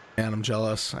watch. Man, I'm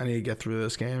jealous. I need to get through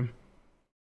this game.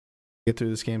 Get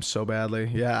through this game so badly.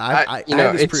 Yeah, I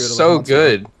it's so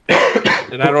good,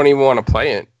 and I don't even want to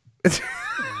play it.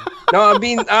 No, I'm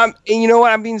being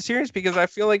I'm being serious because I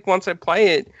feel like once I play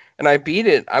it and I beat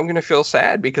it, I'm gonna feel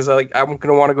sad because I'm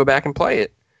gonna want to go back and play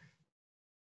it.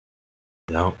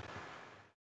 No,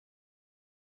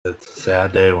 it's a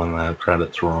sad day when the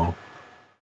credits roll.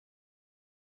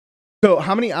 So,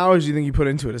 how many hours do you think you put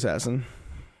into it, Assassin?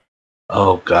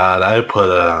 Oh God, I put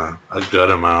a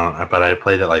good amount, but I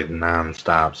played it like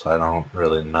non-stop, so I don't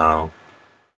really know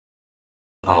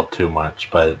all too much.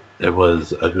 But it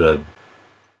was a good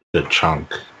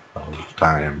chunk of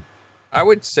time. I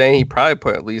would say he probably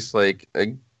put at least like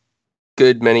a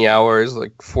good many hours,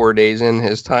 like 4 days in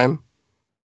his time,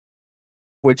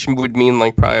 which would mean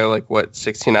like probably like what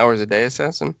 16 hours a day,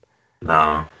 Assassin.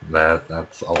 No,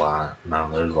 that's a lot. No,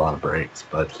 there's a lot of breaks,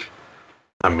 but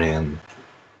I mean.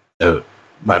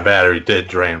 My battery did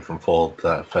drain from full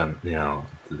to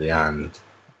the end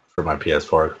for my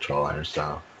PS4 controller,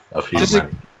 so a few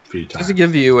times. Just to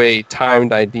give you a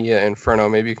timed idea, Inferno,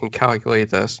 maybe you can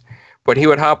calculate this, but he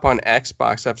would hop on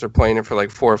Xbox after playing it for like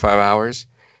 4 or 5 hours,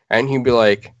 and he'd be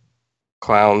like,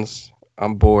 "Clowns,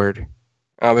 I'm bored." And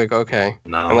I'll be like, "Okay."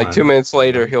 No, and like 2 minutes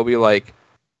later, he'll be like,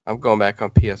 "I'm going back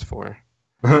on PS4."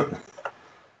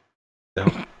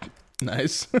 Yeah.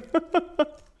 Nice.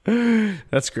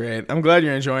 That's great. I'm glad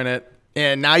you're enjoying it.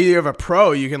 And now you have a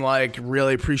pro, you can like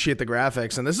really appreciate the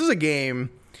graphics. And this is a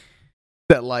game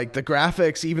that like the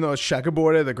graphics, even though it's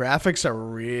checkerboarded, the graphics are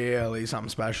really something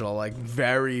special. Like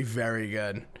very, very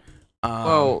good.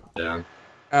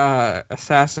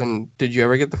 Assassin, did you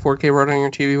ever get the 4K run on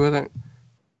your TV with it?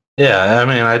 Yeah, I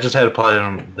mean, I just had to plug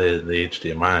in the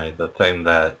HDMI. The thing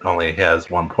that only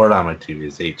has one port on my TV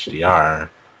is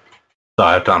HDR. So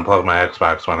I have to unplug my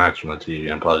Xbox One X from the TV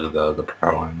and plug the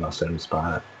Pro in the same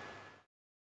spot.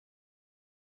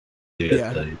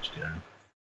 Yeah,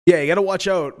 you got to watch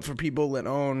out for people that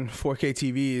own 4K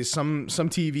TVs. Some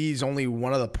TVs only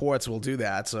one of the ports will do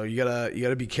that, so you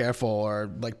gotta be careful or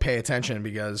like pay attention and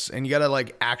you gotta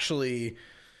like actually.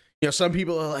 Some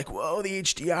people are like, "Whoa, the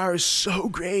HDR is so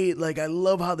great! Like, I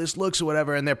love how this looks or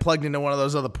whatever," and they're plugged into one of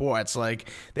those other ports. Like,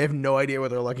 they have no idea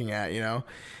what they're looking at.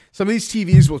 Some of these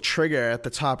TVs will trigger at the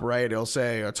top right, it'll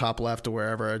say, or top left or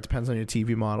wherever, it depends on your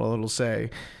TV model, it'll say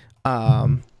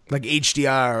like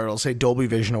HDR, or it'll say Dolby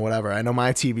Vision or whatever. I know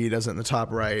my TV does it in the top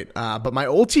right, but my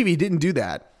old TV didn't do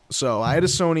that. So I had a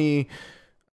Sony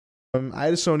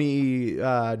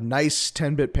nice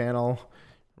 10-bit panel,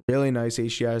 really nice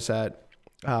HDR set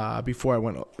before I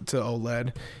went to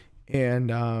OLED.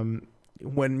 And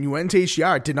when you went to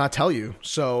HDR, it did not tell you.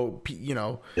 So, you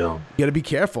got to be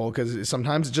careful because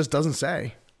sometimes it just doesn't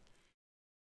say.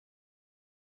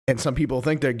 And some people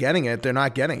think they're getting it. They're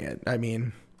not getting it. I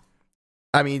mean,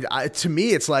 to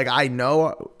me, it's like I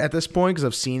know at this point because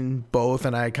I've seen both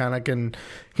and I kind of can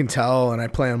tell, and I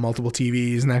play on multiple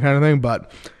TVs and that kind of thing.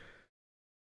 But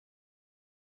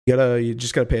You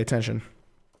just gotta pay attention.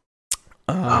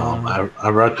 I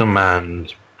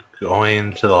recommend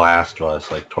going to The Last of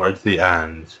Us, like towards the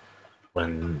end,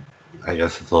 when I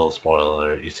guess it's a little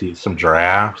spoiler. You see some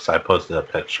giraffes. I posted a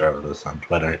picture of this on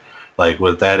Twitter. Like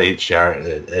with that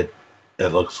HDR,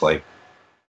 it looks like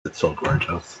it's so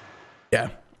gorgeous. Yeah.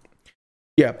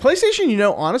 Yeah,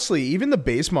 PlayStation, honestly, even the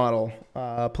base model,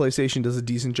 PlayStation does a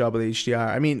decent job with HDR.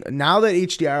 I mean, now that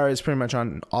HDR is pretty much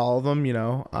on all of them,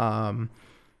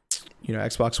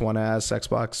 Xbox One S,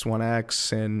 Xbox One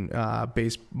X, and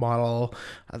base model.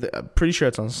 I'm pretty sure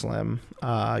it's on Slim.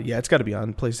 Yeah, it's got to be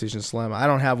on PlayStation Slim. I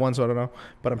don't have one, so I don't know,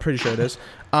 but I'm pretty sure it is.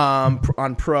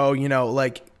 On Pro,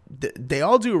 they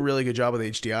all do a really good job with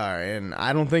HDR, and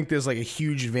I don't think there's like a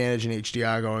huge advantage in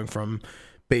HDR going from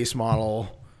base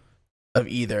model of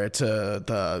either to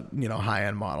the high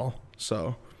end model.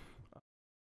 So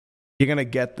you're gonna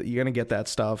get that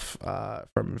stuff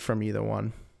from either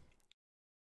one.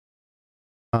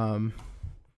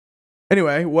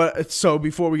 Anyway, so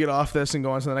before we get off this and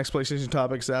go on to the next PlayStation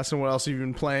topic, Assassin, what else have you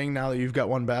been playing now that you've got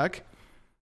one back?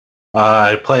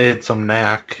 I played some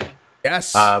Knack.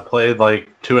 Yes. Played like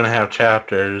 2.5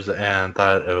 chapters and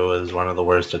thought it was one of the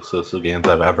worst exclusive games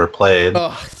I've ever played.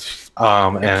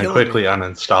 And quickly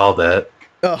uninstalled it.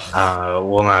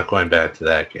 We're not going back to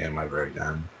that game ever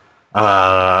again.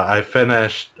 I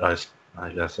finished. I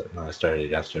started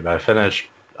yesterday, but I finished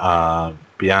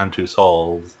Beyond Two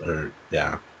Souls.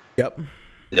 Yep.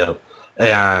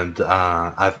 And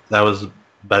that was a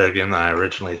better game than I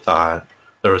originally thought.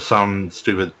 There was some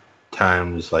stupid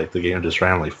times like the game just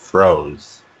randomly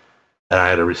froze, and I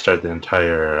had to restart the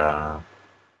entire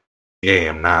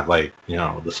game. Not like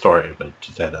the story, but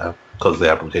just had to close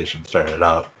the application, start it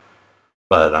up.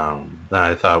 But then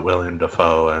I thought William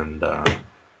Dafoe and I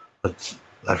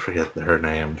forget her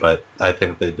name, but I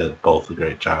think they did both a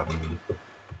great job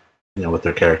with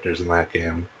their characters in that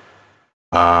game.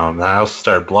 Then I also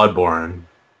started Bloodborne.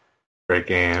 Great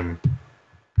game.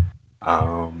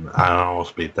 I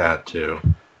almost beat that too.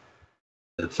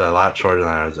 It's a lot shorter than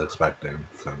I was expecting.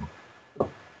 So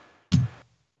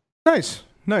nice.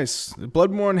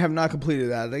 Bloodborne have not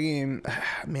completed that. The game,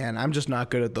 man, I'm just not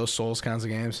good at those Souls kinds of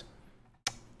games.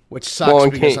 Which sucks go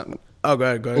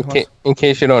ahead. In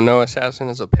case you don't know, Assassin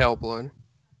is a pale blood.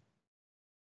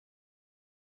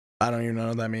 I don't even know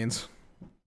what that means.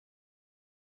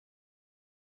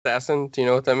 Assassin, do you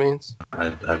know what that means? I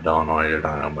don't know what you're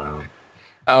talking about.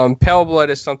 Pale blood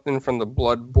is something from the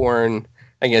Bloodborne,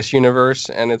 I guess, universe,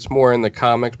 and it's more in the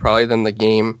comics probably than the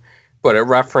game. But it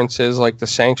references like the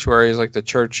sanctuaries, like the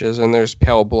churches, and there's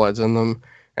pale bloods in them,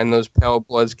 and those pale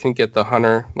bloods can get the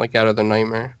hunter like out of the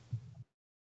nightmare.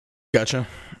 Gotcha.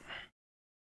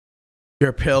 You're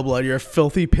a pale blood. You're a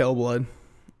filthy pale blood.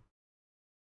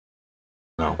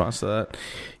 No. Response to that.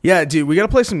 Yeah, dude, we gotta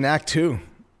play some Knack 2.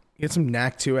 Get some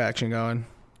Knack 2 action going.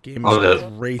 Game is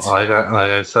great. Like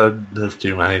I said this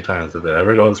too many times, if it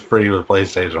ever goes free with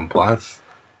PlayStation Plus,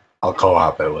 I'll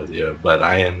co-op it with you. But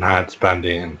I am not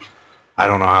spending. I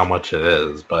don't know how much it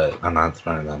is, but I'm not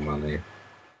spending that money.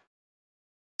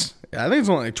 Yeah, I think it's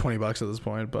only like $20 at this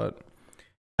point, but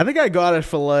I think I got it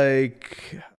for I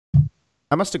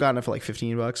must have gotten it for like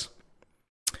 $15.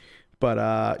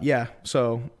 But yeah,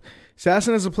 so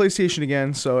Assassin is a PlayStation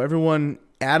again. So everyone,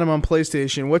 add him on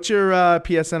PlayStation. What's your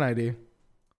PSN ID?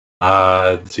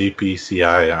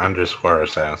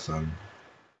 ZPCI_assassin.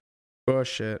 Oh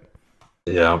shit.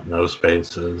 Yeah, no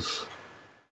spaces.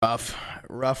 Rough.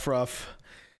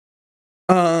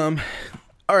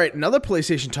 All right, another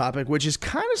PlayStation topic, which is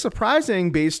kind of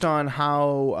surprising based on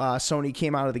how Sony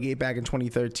came out of the gate back in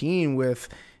 2013 with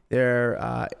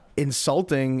their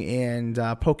insulting and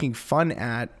poking fun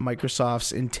at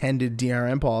Microsoft's intended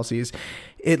DRM policies.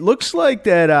 It looks like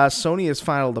that Sony has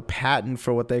filed a patent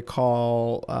for what they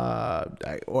call,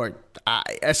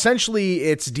 essentially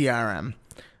it's DRM.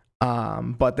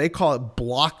 But they call it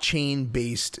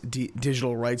blockchain-based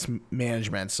digital rights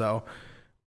management. So,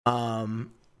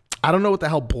 I don't know what the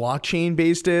hell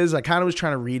blockchain-based is. I kind of was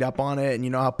trying to read up on it, and you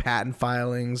know how patent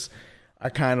filings are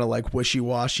kind of like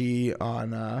wishy-washy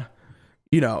on,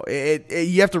 you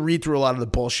have to read through a lot of the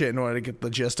bullshit in order to get the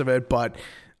gist of it. But,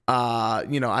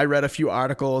 I read a few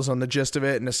articles on the gist of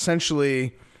it, and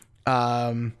essentially,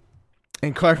 and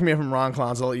correct me if I'm wrong,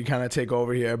 Clowns, I'll let you kind of take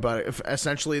over here, but if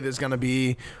essentially there's going to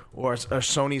be, or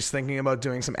Sony's thinking about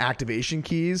doing some activation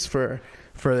keys for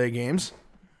their games.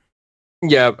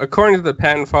 Yeah, according to the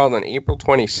patent filed on April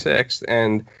 26th,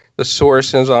 and the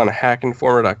source is on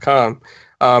hackinformer.com,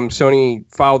 Sony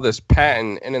filed this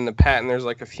patent, and in the patent there's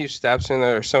like a few steps in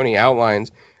there Sony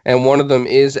outlines, and one of them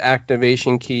is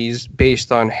activation keys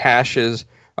based on hashes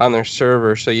on their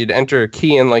server. So you'd enter a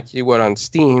key in like you would on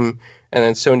Steam, and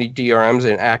then Sony DRMs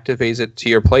it and activates it to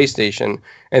your PlayStation.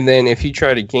 And then if you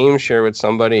try to game share with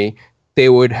somebody, they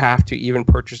would have to even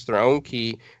purchase their own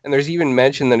key. And there's even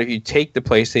mention that if you take the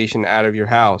PlayStation out of your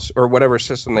house, or whatever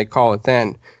system they call it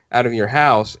then, out of your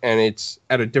house, and it's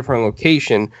at a different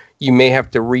location, you may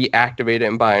have to reactivate it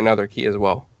and buy another key as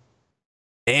well.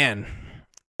 Man,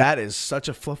 that is such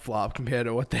a flip-flop compared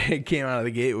to what they came out of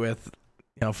the gate with,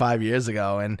 5 years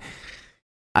ago. And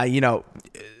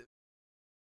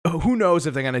who knows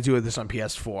if they're going to do this on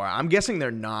PS4? I'm guessing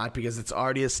they're not, because it's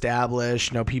already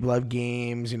established. People have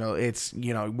games. It's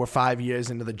we're 5 years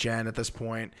into the gen at this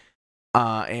point.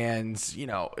 And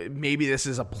maybe this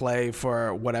is a play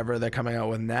for whatever they're coming out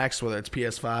with next, whether it's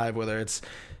PS5, whether it's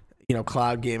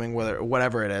cloud gaming,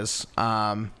 whatever it is.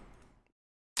 I'm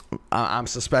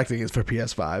suspecting it's for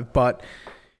PS5, but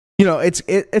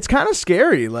it's kind of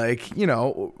scary.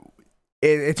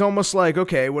 It's almost like,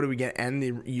 okay, what are we going to end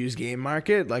the used game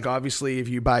market? Like, obviously, if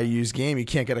you buy a used game, you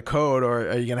can't get a code, or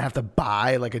are you going to have to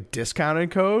buy like a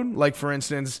discounted code? Like, for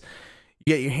instance,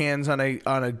 you get your hands on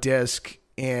a disc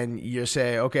and you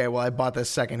say, okay, well, I bought this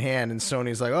secondhand, and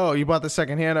Sony's like, oh, you bought this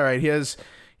secondhand? All right, here's,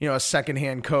 a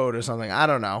secondhand code or something. I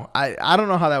don't know. I don't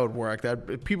know how that would work.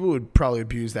 That people would probably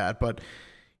abuse that, but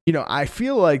I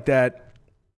feel like that.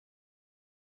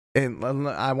 And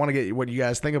I want to get what you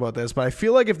guys think about this, but I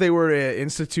feel like if they were to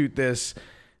institute this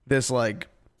like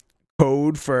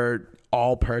code for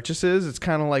all purchases, it's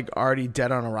kind of like already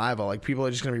dead on arrival. Like, people are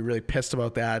just going to be really pissed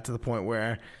about that, to the point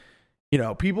where,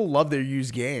 people love their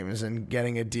used games and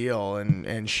getting a deal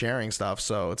and sharing stuff.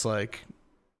 So it's like,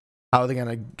 how are they going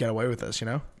to get away with this,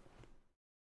 Well,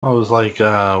 it was like,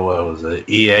 what was it?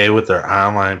 EA with their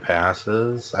online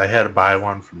passes. I had to buy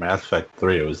one for Mass Effect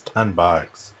 3. It was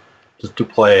 $10. Just to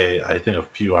play, I think, a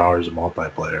few hours of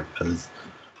multiplayer, because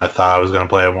I thought I was going to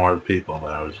play with more people,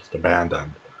 but I was just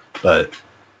abandoned. But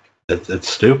it's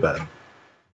stupid.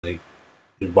 Like,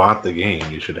 you bought the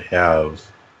game, you should have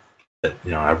it,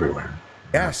 everywhere.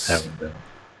 Yes. Having to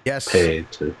yes. pay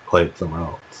to play it somewhere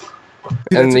else.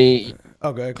 And the go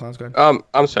ahead, Clowns, go ahead.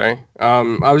 I'm sorry.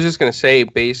 I was just going to say,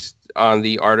 based on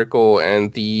the article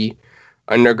and the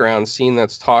underground scene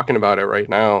that's talking about it right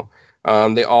now,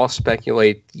 they all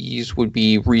speculate these would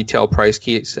be retail price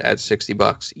keys at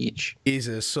 $60 each.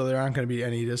 Jesus, so there aren't going to be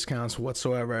any discounts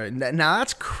whatsoever. Now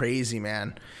that's crazy,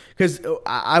 man. Because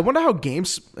I wonder how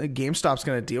GameStop's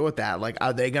going to deal with that. Like,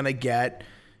 are they going to get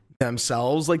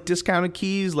themselves like discounted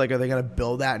keys? Like, are they going to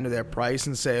build that into their price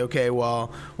and say, okay,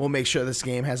 well, we'll make sure this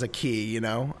game has a key?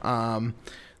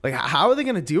 Like, how are they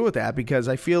going to deal with that? Because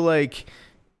I feel like.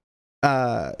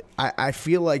 I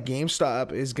feel like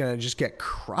GameStop is gonna just get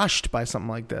crushed by something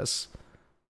like this.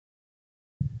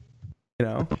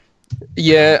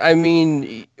 Yeah, I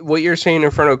mean, what you're saying,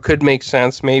 Inferno, could make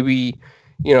sense. Maybe,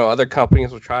 other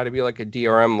companies will try to be like a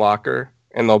DRM locker,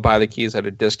 and they'll buy the keys at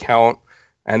a discount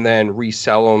and then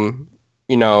resell them,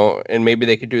 and maybe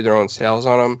they could do their own sales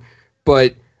on them.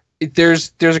 But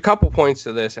there's a couple points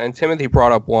to this, and Timothy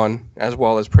brought up one as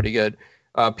well as pretty good.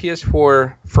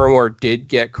 PS4 firmware did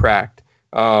get cracked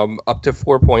up to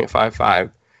 4.55.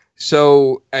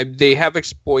 So they have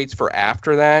exploits for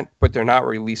after that, but they're not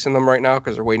releasing them right now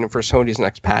because they're waiting for Sony's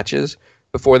next patches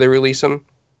before they release them.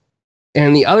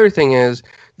 And the other thing is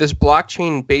this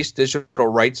blockchain-based digital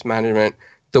rights management,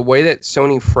 the way that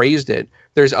Sony phrased it,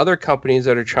 there's other companies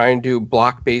that are trying to do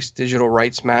block-based digital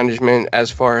rights management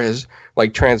as far as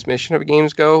like transmission of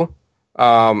games go.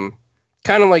 Kind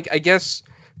of like, I guess,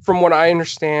 from what I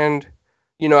understand,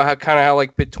 how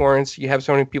like BitTorrents, you have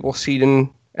so many people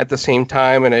seeding at the same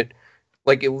time, and it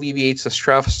like alleviates the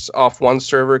stress off one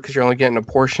server because you're only getting a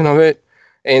portion of it.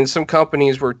 And some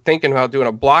companies were thinking about doing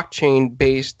a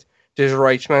blockchain-based digital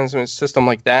rights management system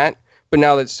like that. But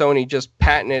now that Sony just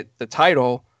patented the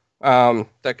title,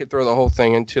 that could throw the whole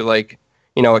thing into like,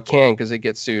 a can because it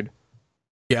gets sued.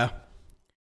 Yeah.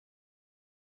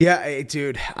 Yeah,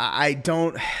 dude, I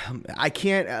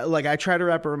can't, like, I try to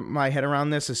wrap my head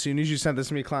around this. As soon as you sent this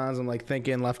to me, Clowns, I'm like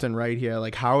thinking left and right here.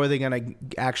 Like, how are they going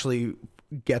to actually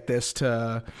get this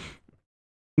to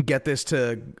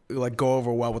like go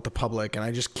over well with the public? And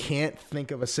I just can't think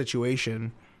of a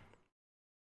situation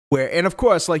where, and of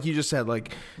course, like you just said,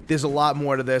 like, there's a lot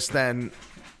more to this than,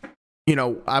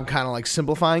 I'm kind of like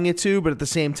simplifying it to, but at the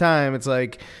same time, it's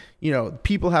like,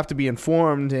 people have to be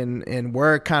informed, and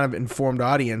we're a kind of informed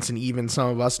audience, and even some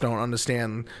of us don't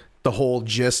understand the whole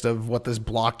gist of what this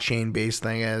blockchain-based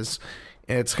thing is.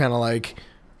 And it's kind of like,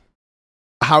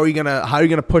 how are you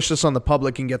gonna push this on the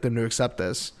public and get them to accept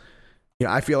this?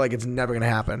 I feel like it's never gonna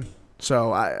happen.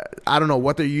 So I don't know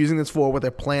what they're using this for, what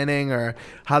they're planning, or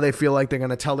how they feel like they're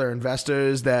going to tell their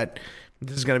investors that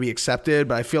this is going to be accepted.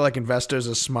 But I feel like investors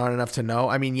are smart enough to know.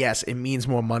 I mean, yes, it means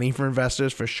more money for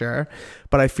investors for sure.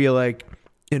 But I feel like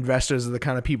investors are the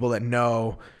kind of people that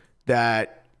know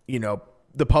that, you know,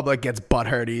 the public gets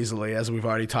butthurt easily, as we've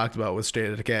already talked about with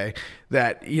State of Decay,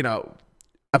 that, you know,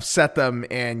 upset them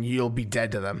and you'll be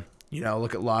dead to them. You know,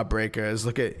 look at Lawbreakers.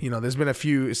 Look at, you know, there's been a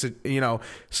few, you know,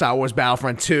 Star Wars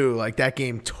Battlefront 2. Like, that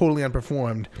game totally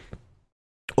underperformed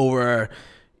over,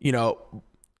 you know,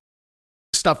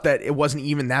 stuff that it wasn't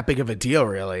even that big of a deal,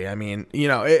 really. I mean, you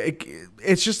know,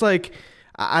 it's just like,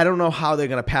 I don't know how they're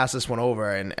going to pass this one over.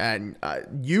 And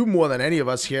you, more than any of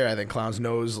us here, I think, Clowns,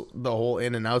 knows the whole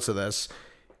in and outs of this.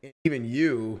 Even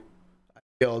you, I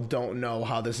feel, don't know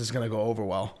how this is going to go over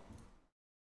well.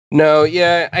 No,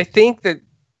 yeah, I think that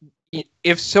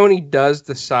if Sony does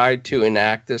decide to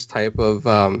enact this type of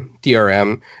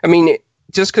DRM, I mean,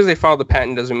 just because they filed the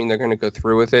patent doesn't mean they're going to go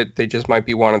through with it. They just might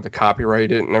be wanting to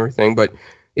copyright it and everything. But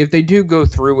if they do go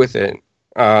through with it,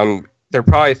 they're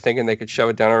probably thinking they could shove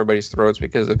it down everybody's throats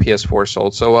because the PS4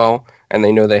 sold so well, and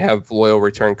they know they have loyal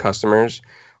return customers.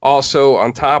 Also,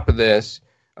 on top of this,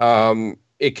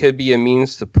 it could be a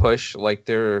means to push like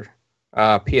their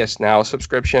PS Now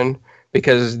subscription,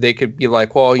 because they could be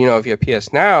like, well, you know, if you have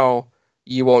PS Now,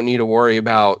 you won't need to worry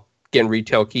about getting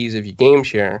retail keys if you game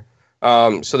share.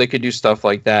 So they could do stuff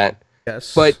like that.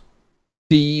 Yes. But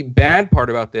the bad part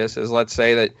about this is, let's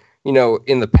say that, you know,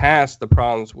 in the past, the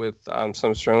problems with some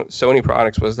Sony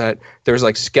products was that there's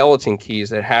like skeleton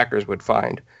keys that hackers would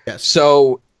find. Yes.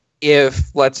 So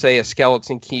if, let's say, a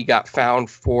skeleton key got found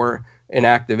for an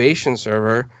activation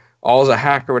server, all a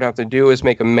hacker would have to do is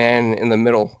make a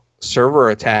man-in-the-middle server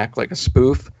attack, like a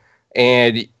spoof,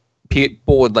 and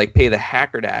people would like pay the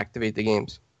hacker to activate the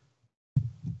games.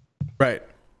 Right.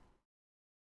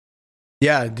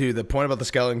 Yeah, dude, the point about the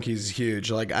skeleton keys is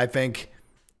huge. Like, I think,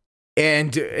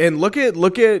 and look at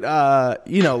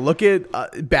you know, look at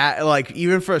like,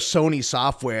 even for Sony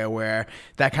software where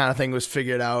that kind of thing was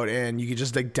figured out, and you could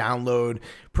just like download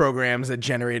programs that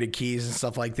generated keys and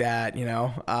stuff like that. You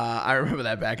know, I remember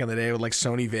that back in the day with like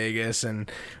Sony Vegas and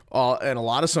a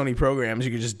lot of Sony programs.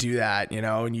 You could just do that, you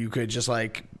know, and you could just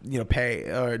like, you know, pay,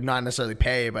 or not necessarily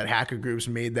pay, but hacker groups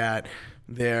made that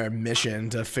their mission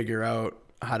to figure out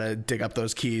how to dig up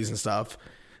those keys and stuff.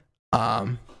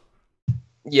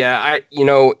 Yeah, you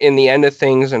know, in the end of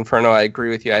things, Inferno, I agree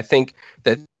with you. I think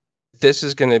that this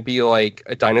is going to be like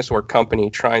a dinosaur company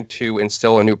trying to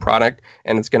instill a new product,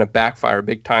 and it's going to backfire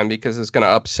big time because it's going to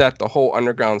upset the whole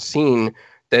underground scene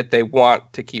that they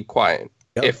want to keep quiet.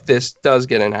 Yep. If this does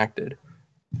get enacted.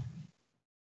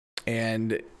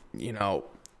 And, you know,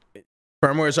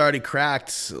 firmware is already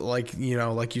cracked, like, you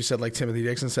know, like you said, like Timothy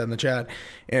Dixon said in the chat.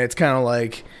 And it's kind of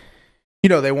like, you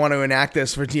know, they want to enact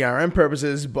this for DRM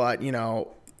purposes, but, you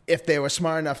know, if they were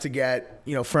smart enough to get,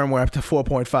 you know, firmware up to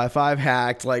 4.55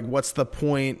 hacked, like, what's the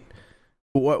point?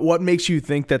 What makes you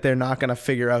think that they're not going to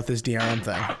figure out this DRM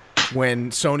thing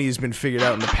when Sony's been figured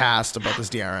out in the past about this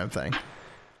DRM thing?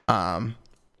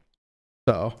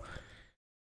 So,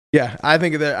 yeah, I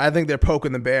think they're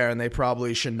poking the bear, and they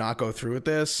probably should not go through with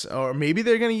this, or maybe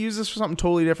they're going to use this for something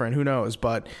totally different. Who knows?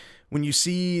 But when you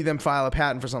see them file a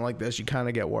patent for something like this, you kind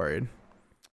of get worried.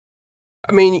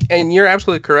 I mean, and you're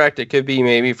absolutely correct. It could be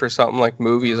maybe for something like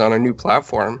movies on a new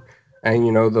platform, and,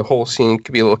 you know, the whole scene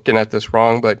could be looking at this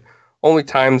wrong. But only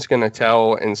time's going to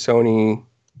tell. And Sony,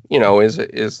 you know,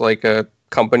 is like a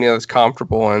company that's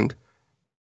comfortable, and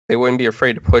they wouldn't be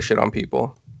afraid to push it on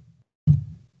people.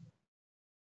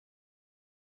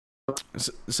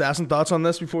 Assassin, thoughts on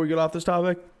this before we get off this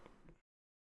topic?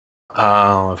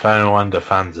 If anyone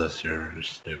defends this, you're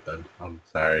stupid. I'm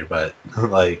sorry, but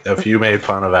like, if you made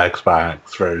fun of Xbox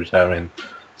for having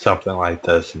something like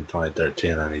this in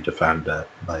 2013 and you defend it,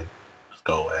 like, just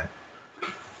go away.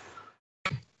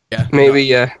 Yeah,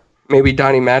 maybe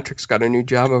Donnie Matrix got a new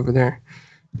job over there.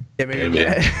 Yeah, maybe.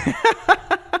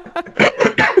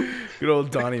 Good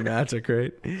old Donnie Matrix,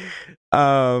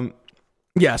 right?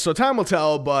 Yeah, so time will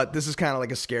tell, but this is kind of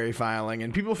like a scary filing.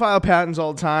 And people file patents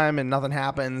all the time and nothing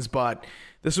happens, but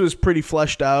this was pretty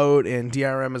fleshed out, and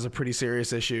DRM is a pretty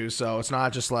serious issue. So it's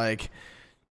not just like,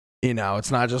 you know,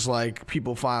 it's not just like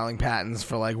people filing patents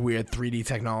for like weird 3D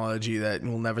technology that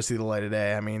will never see the light of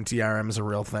day. I mean, DRM is a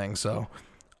real thing, so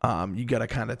you got to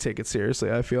kind of take it seriously,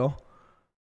 I feel,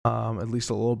 at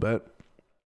least a little bit.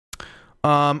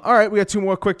 All right, we got two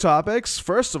more quick topics.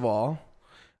 First of all,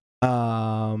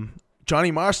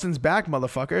 Johnny Marston's back,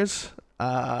 motherfuckers.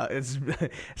 It's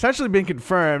essentially been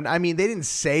confirmed. I mean, they didn't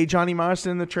say Johnny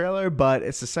Marston in the trailer, but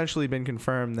it's essentially been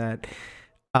confirmed that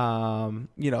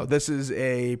This is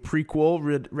a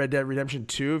prequel, Red Dead Redemption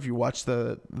 2. If you watch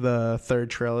the third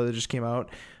trailer that just came out,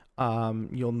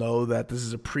 you'll know that this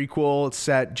is a prequel. It's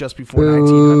set just before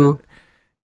 1900.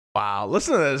 Wow,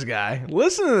 listen to this guy.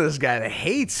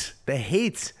 The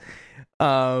hate.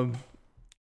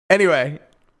 Anyway,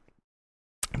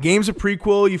 game's a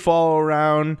prequel. You follow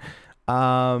around.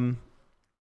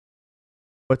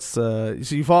 So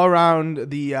you follow around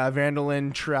the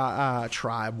Vandalin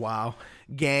tribe. Wow.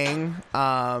 Gang.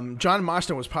 John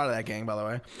Marston was part of that gang, by the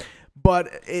way. But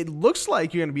it looks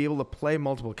like you're going to be able to play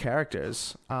multiple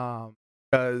characters.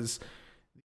 Because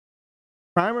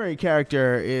primary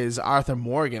character is Arthur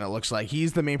Morgan, it looks like.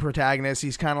 He's the main protagonist.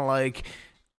 He's kind of like,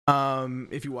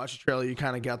 if you watch the trailer, you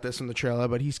kind of got this from the trailer,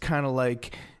 but he's kind of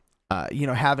like,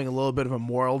 having a little bit of a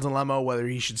moral dilemma, whether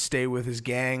he should stay with his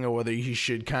gang or whether he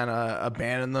should kind of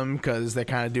abandon them because they're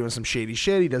kind of doing some shady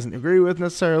shit he doesn't agree with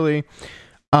necessarily.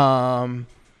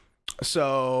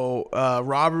 So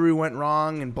robbery went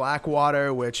wrong in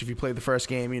Blackwater, which if you played the first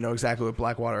game, you know exactly what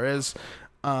Blackwater is.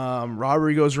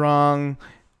 Robbery goes wrong.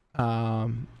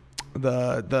 The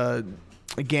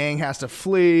gang has to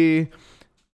flee.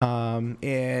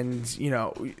 And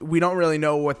we don't really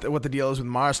know what the deal is with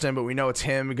Marston, but we know it's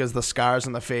him because the scars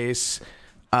on the face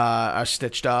are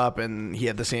stitched up, and he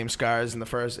had the same scars in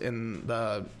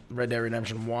the Red Dead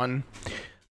Redemption 1.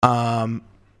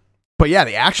 But yeah,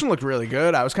 the action looked really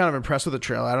good. I was kind of impressed with the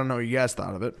trailer. I don't know what you guys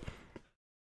thought of it.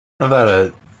 I thought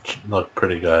it looked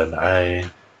pretty good. I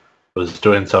was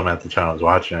doing something at the time I was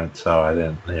watching it, so I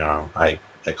didn't, I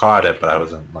caught it, but I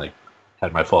wasn't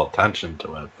had my full attention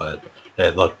to it. But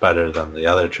it looked better than the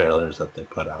other trailers that they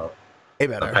put out way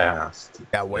better. In the past.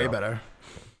 Yeah, way better.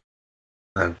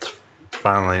 And it's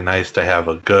finally nice to have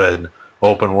a good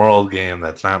open world game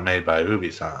that's not made by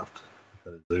Ubisoft.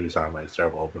 Ubisoft makes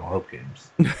terrible open world games.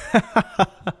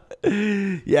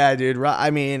 Yeah, dude.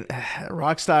 I mean,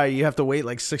 Rockstar, you have to wait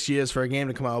like 6 years for a game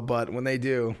to come out, but when they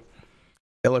do,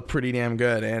 they look pretty damn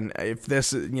good. And if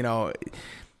this,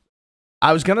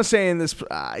 I was gonna say in this,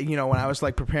 when I was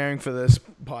like preparing for this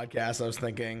podcast, I was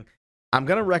thinking I'm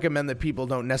gonna recommend that people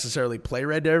don't necessarily play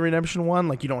Red Dead Redemption 1.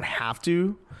 Like, you don't have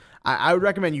to. I would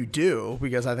recommend you do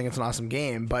because I think it's an awesome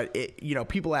game. But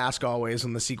people ask always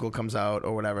when the sequel comes out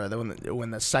or whatever. When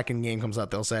the second game comes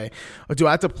out, they'll say, "Oh, do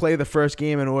I have to play the first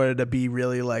game in order to be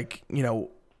really like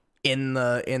in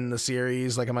the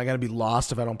series? Like, am I gonna be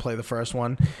lost if I don't play the first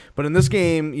one?" But in this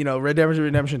game, Red Dead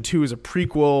Redemption 2 is a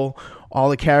prequel. All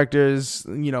the characters,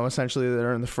 essentially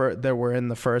that were in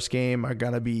the first game are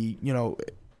gonna be,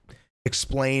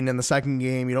 explained in the second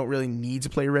game. You don't really need to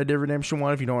play Red Dead Redemption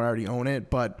 1 if you don't already own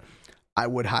it, but I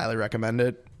would highly recommend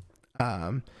it.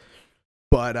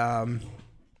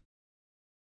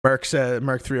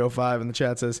 Merc305 in the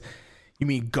chat says, "You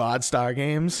mean Godstar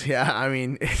Games?" Yeah, I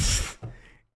mean,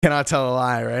 cannot tell a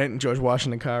lie, right? George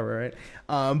Washington Carver, right?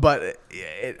 But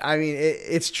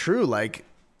it's true. Like,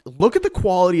 look at the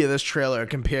quality of this trailer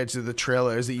compared to the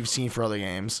trailers that you've seen for other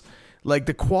games. Like,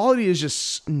 the quality is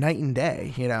just night and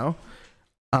day, Yeah.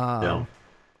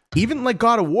 Even like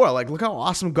God of War, like, look how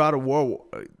awesome God of War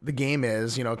the game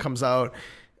is. It comes out,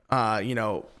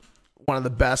 one of the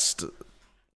best,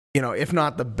 if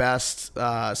not the best,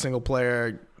 single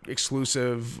player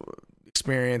exclusive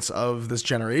experience of this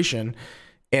generation.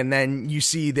 And then you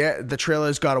see the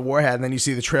trailers God of War had, and then you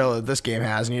see the trailer that this game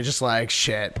has, and you're just like,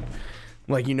 shit.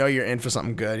 Like, you're in for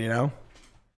something good,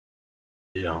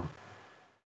 Yeah.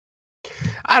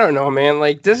 I don't know, man.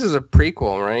 Like, this is a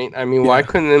prequel, right? I mean, why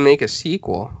couldn't they make a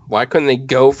sequel? Why couldn't they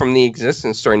go from the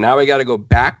existing story? Now we got to go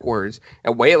backwards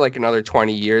and wait like another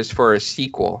 20 years for a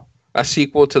sequel. A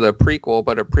sequel to the prequel,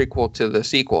 but a prequel to the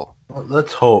sequel. Well,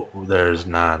 let's hope there's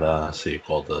not a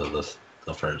sequel to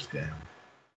the first game.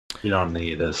 You don't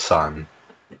need his son.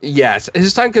 Yes,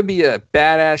 his son could be a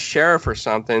badass sheriff or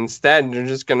something. Instead, they're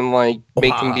just going to,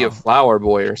 make him be a flower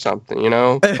boy or something,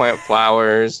 Plant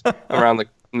flowers around the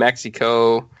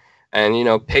Mexico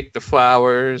and pick the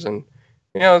flowers, and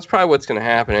it's probably what's going to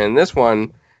happen. And this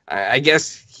one, I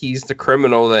guess he's the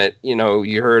criminal that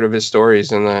you heard of his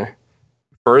stories in the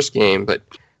first game, but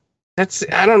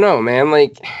I don't know, man,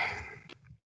 like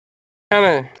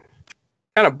kind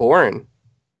of boring.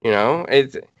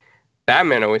 It's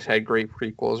Batman always had great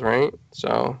prequels, right?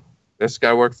 So this got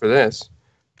to work for this.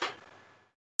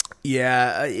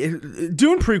 Yeah,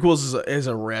 doing prequels is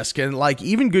a risk, and like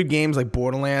even good games like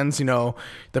Borderlands, the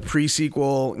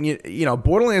pre-sequel,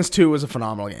 Borderlands 2 was a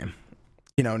phenomenal game.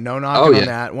 No knocking on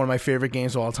that. One of my favorite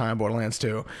games of all time, Borderlands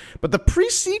 2. But the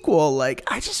pre-sequel, like,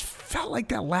 I just felt like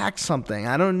that lacked something.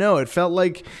 I don't know. It felt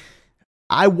like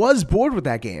I was bored with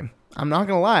that game. I'm not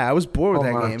gonna lie, I was bored with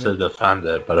that Not game. to defend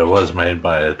it, but it was made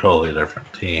by a totally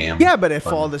different team. Yeah, but it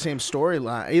followed the same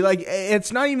storyline. Like,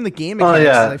 it's not even the game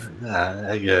mechanics.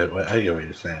 mechanics. I get what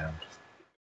you're saying.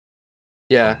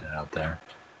 Yeah. Out there.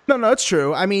 No, it's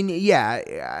true. I mean, yeah,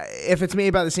 if it's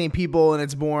made by the same people and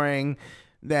it's boring,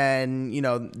 then, you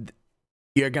know,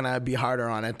 you're going to be harder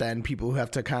on it than people who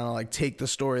have to kind of like take the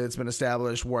story that's been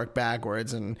established, work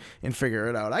backwards and figure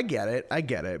it out. I get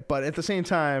it. But at the same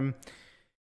time,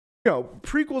 you know,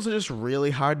 prequels are just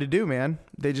really hard to do, man.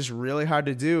 They're just really hard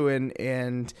to do.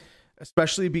 And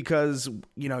especially because,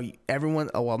 you know, everyone,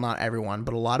 well, not everyone,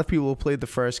 but a lot of people who played the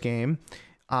first game,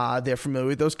 they're familiar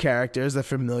with those characters. They're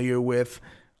familiar with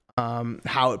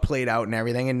how it played out and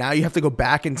everything. And now you have to go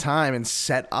back in time and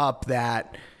set up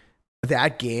that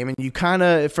game. And you kind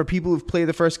of, for people who've played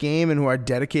the first game and who are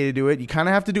dedicated to it, you kind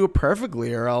of have to do it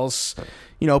perfectly, or else,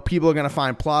 you know, people are going to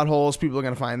find plot holes. People are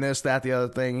going to find this, that, the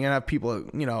other thing. You're going to have people,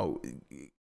 you know,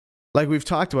 like we've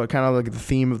talked about, kind of like the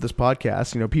theme of this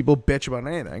podcast, you know, people bitch about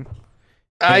anything.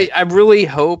 I really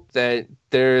hope that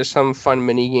there's some fun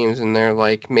mini games in there,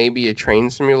 like maybe a train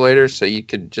simulator, so you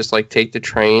could just like take the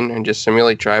train and just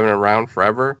simulate driving around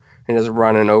forever and just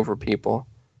running over people.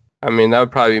 I mean, that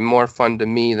would probably be more fun to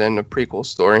me than a prequel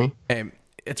story. Hey,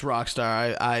 it's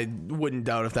Rockstar. I wouldn't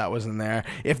doubt if that was in there.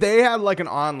 If they had like an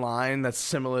online that's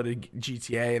similar to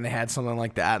GTA and they had something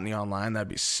like that in the online, that'd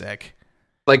be sick.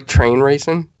 Like train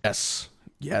racing? Yes.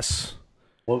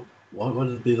 What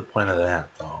would be the point of that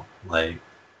though? Like,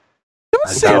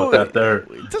 I doubt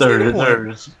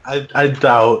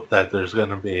that there's going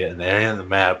to be an area in the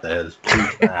map that has two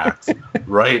tracks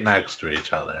right next to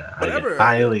each other. Whatever. I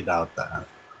highly doubt that.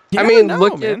 I mean,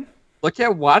 look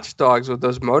at Watch Dogs with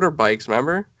those motorbikes,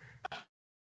 remember?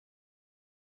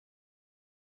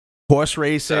 Horse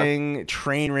racing,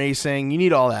 train racing, you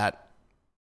need all that.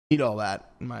 In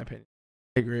my opinion.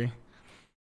 I agree.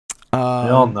 We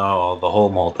all know the whole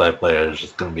multiplayer is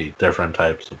just going to be different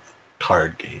types of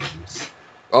card games.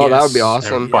 Oh, that would be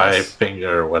awesome. Five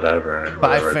finger, whatever.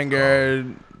 Five finger.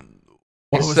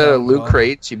 Instead of loot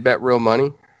crates, you bet real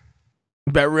money.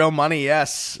 Bet real money,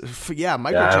 yes. Yeah,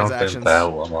 microtransactions. Yeah, I don't think that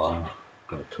will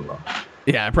go too long.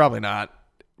 Yeah, probably not.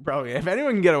 Probably. If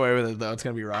anyone can get away with it, though, it's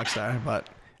going to be Rockstar. But,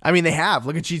 I mean, they have.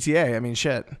 Look at GTA. I mean,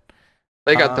 shit.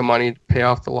 They got the money to pay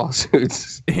off the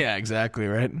lawsuits. Yeah, exactly,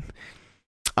 right?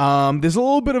 There's a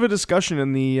little bit of a discussion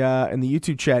in the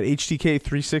YouTube chat.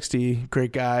 HTK360,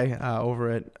 great guy over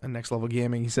at Next Level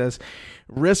Gaming. He says,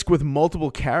 risk with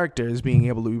multiple characters being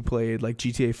able to be played like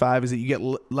GTA 5 is that you get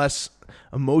less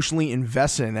emotionally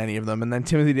invested in any of them. And then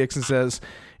Timothy Dixon says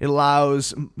it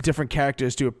allows different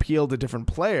characters to appeal to different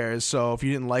players. So if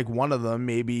you didn't like one of them,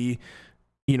 maybe,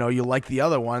 you know, you like the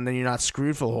other one, then you're not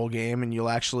screwed for the whole game and you'll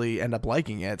actually end up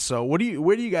liking it. So where do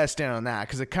you guys stand on that?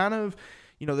 Because it kind of,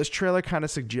 you know, this trailer kind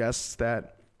of suggests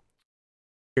that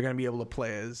you're going to be able to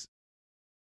play as...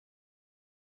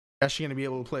 Yes, you're going to be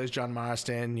able to play as John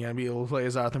Marston. You're going to be able to play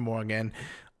as Arthur Morgan.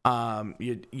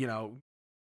 You know,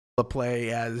 to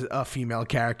play as a female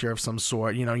character of some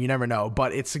sort. You know, you never know.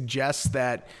 But it suggests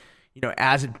that, you know,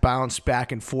 as it bounced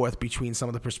back and forth between some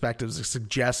of the perspectives, it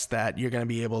suggests that you're going to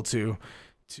be able to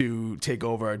take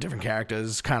over different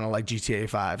characters, kind of like GTA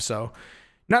 5. So...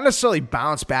 not necessarily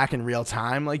bounce back in real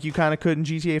time like you kind of could in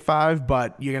GTA 5,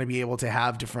 but you're going to be able to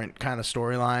have different kind of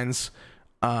storylines,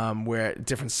 where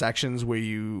different sections where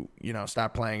you know,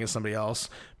 start playing as somebody else.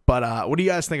 But what do you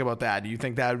guys think about that? Do you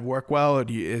think that would work well, or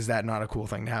is that not a cool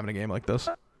thing to have in a game like this?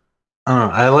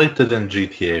 I liked it in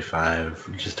GTA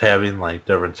 5, just having like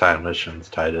different side missions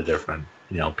tied to different,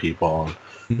 you know, people.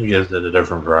 It gives it a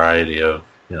different variety of,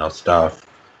 you know, stuff.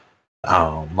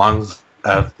 Long as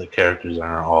if the characters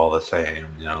aren't all the same,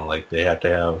 you know, like they have to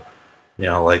have, you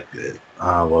know, like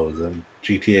what was it,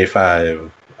 GTA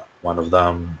 5, one of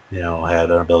them, you know,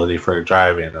 had an ability for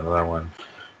driving, another one,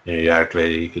 you know, you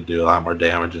activate it, you could do a lot more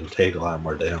damage and take a lot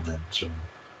more damage, and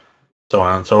so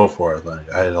on and so forth. Like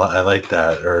I like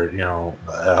that. Or, you know,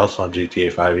 also in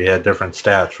GTA 5 you had different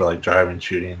stats for like driving,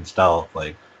 shooting, and stealth.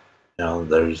 Like, you know,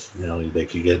 there's, you know, they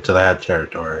could get to that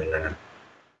territory, or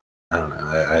I don't know,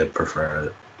 I prefer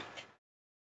it.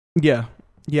 Yeah.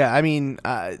 I mean,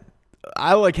 I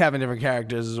like having different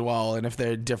characters as well, and if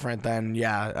they're different, then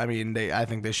yeah, I mean, I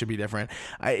think they should be different.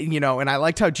 You know, and I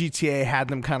liked how GTA had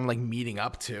them kind of like meeting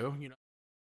up too. You know,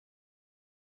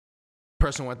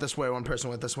 person went this way, one person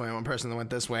went this way, one person went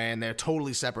this way, and they're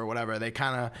totally separate. Whatever, they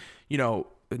kind of, you know,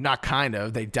 not kind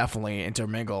of, they definitely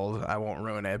intermingled. I won't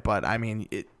ruin it, but I mean,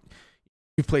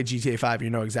 you've played GTA 5, you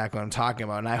know exactly what I'm talking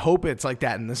about, and I hope it's like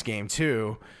that in this game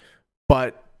too.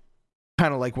 But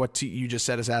kind of like what you just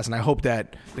said, Assassin. I hope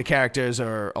that the characters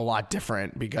are a lot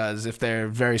different, because if they're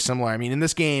very similar, I mean, in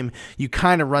this game, you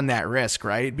kind of run that risk,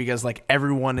 right? Because like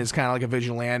everyone is kind of like a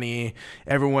vigilante,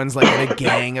 everyone's like in a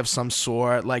gang of some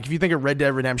sort. Like if you think of Red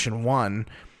Dead Redemption 1,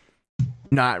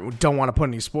 don't want to put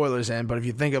any spoilers in, but if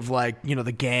you think of like, you know,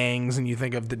 the gangs and you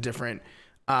think of the different,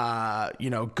 you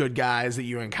know, good guys that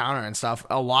you encounter and stuff,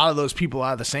 a lot of those people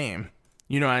are the same.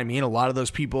 You know what I mean? A lot of those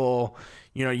people,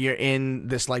 you know, you're in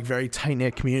this like very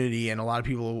tight-knit community, and a lot of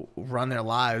people run their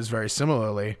lives very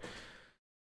similarly.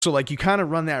 So like you kind of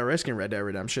run that risk in Red Dead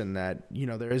Redemption that, you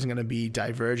know, there isn't going to be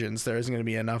divergence. There isn't going to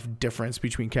be enough difference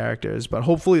between characters, but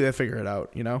hopefully they figure it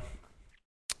out, you know?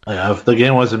 Yeah, if the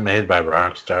game wasn't made by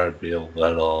Rockstar, I'd be a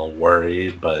little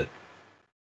worried, but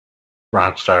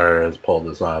Rockstar has pulled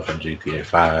this off in GTA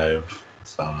 5,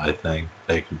 so I think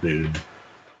they could do,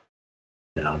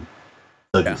 you know,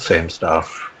 the same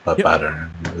stuff, but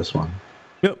better in this one.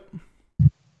 Yep.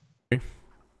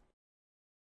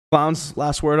 Clowns,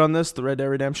 last word on this, the Red Dead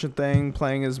Redemption thing,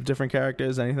 playing as different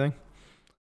characters, anything?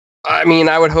 I mean,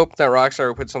 I would hope that Rockstar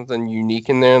would put something unique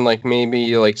in there, like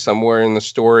maybe like somewhere in the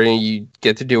story you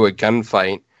get to do a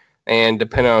gunfight, and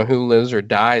depending on who lives or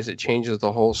dies, it changes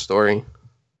the whole story.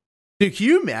 Dude, can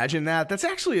you imagine that? That's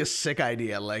actually a sick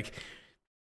idea. Like,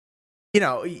 you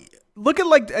know, look at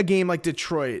like a game like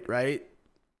Detroit, right?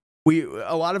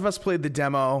 A lot of us played the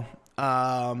demo.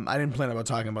 I didn't plan about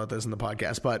talking about this in the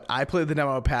podcast, but I played the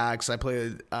demo at PAX. I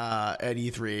played at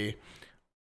E3.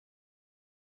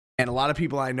 And a lot of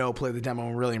people I know played the demo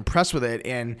and were really impressed with it.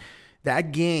 And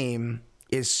that game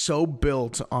is so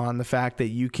built on the fact that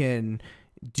you can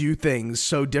do things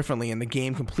so differently, and the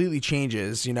game completely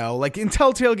changes, you know? Like in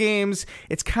Telltale games,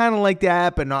 it's kind of like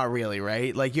that, but not really,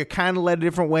 right? Like you're kind of led a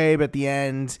different way, but at the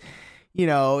end, you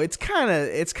know, it's kind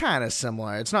of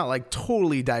similar. It's not like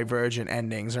totally divergent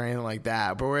endings or anything like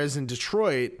that. But whereas in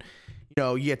Detroit, you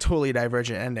know, you get totally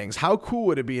divergent endings. How cool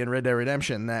would it be in Red Dead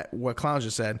Redemption that what Clowns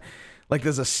just said, like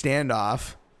there's a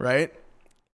standoff, right?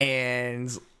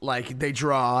 And like they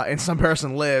draw and some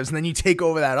person lives, and then you take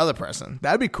over that other person.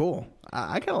 That'd be cool.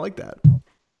 I kind of like that.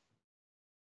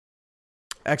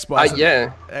 Xbox,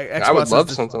 yeah, Xbox I would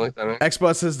love something like that. Man.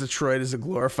 Xbox says Detroit is a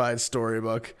glorified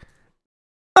storybook.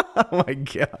 Oh my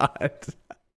god.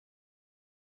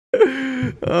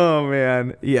 Oh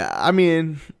man. Yeah, I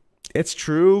mean, it's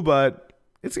true, but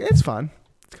it's fun.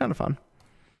 It's kind of fun.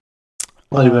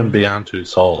 Well, even Beyond Two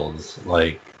Souls,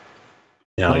 like,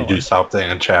 you know, you do something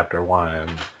in chapter 1,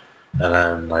 and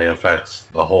then like affects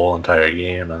the whole entire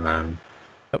game, and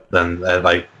then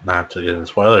like, not to get in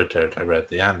spoiler territory, but at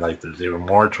the end, like, there's even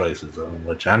more choices on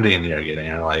which ending you're getting.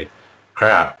 You're like,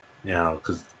 crap, you know,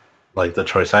 because like the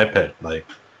choice I picked, like,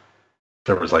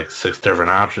 there was like 6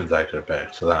 different options I could have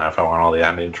picked. So then if I want all the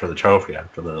endings for the trophy, I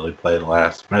have to literally play the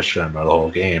last mission or the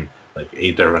whole game like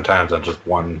 8 different times on just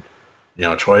one, you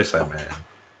know, choice I made.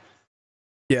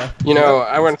 Yeah. You know,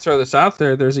 I want to throw this out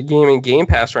there. There's a game in Game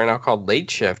Pass right now called Late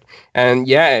Shift. And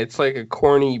yeah, it's like a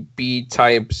corny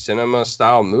B-type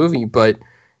cinema-style movie, but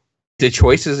the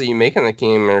choices that you make in the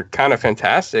game are kind of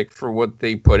fantastic for what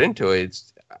they put into it.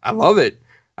 I love it.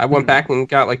 I went back and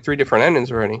got like 3 different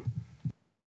endings already.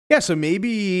 Yeah, so maybe,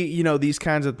 you know, these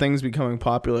kinds of things becoming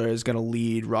popular is going to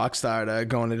lead Rockstar to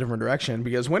go in a different direction.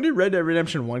 Because when did Red Dead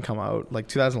Redemption 1 come out? Like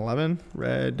 2011?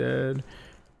 Red Dead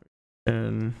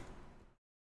and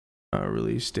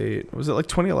release date. Was it like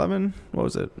 2011? What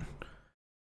was it?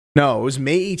 No, it was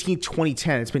May 18th,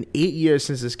 2010. It's been 8 years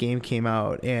since this game came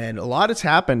out, and a lot has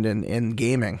happened in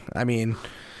gaming. I mean,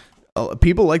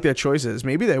 people like their choices.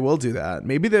 Maybe they will do that.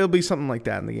 Maybe there'll be something like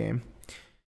that in the game.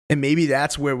 And maybe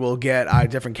that's where we'll get our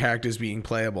different characters being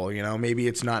playable. You know, maybe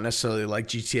it's not necessarily like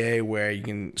GTA where you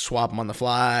can swap them on the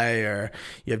fly, or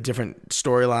you have different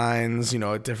storylines, you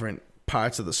know, at different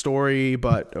parts of the story,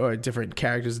 or different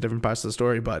characters at different parts of the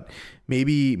story. But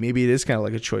maybe it is kind of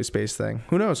like a choice-based thing.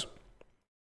 Who knows?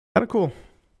 Kind of cool.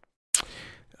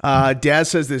 Dad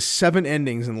says there's 7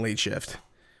 endings in Late Shift.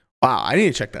 Wow, I need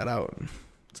to check that out.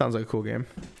 Sounds like a cool game.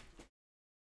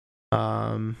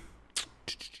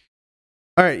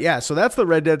 All right, yeah, so that's the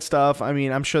Red Dead stuff. I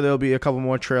mean, I'm sure there'll be a couple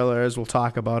more trailers. We'll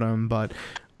talk about them, but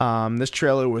this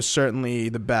trailer was certainly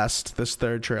the best, this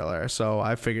third trailer. So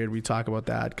I figured we'd talk about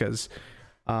that because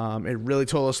it really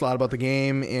told us a lot about the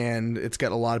game, and it's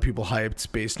got a lot of people hyped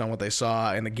based on what they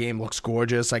saw, and the game looks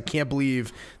gorgeous. I can't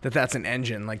believe that that's an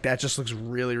engine. Like, that just looks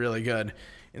really, really good.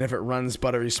 And if it runs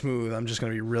buttery smooth, I'm just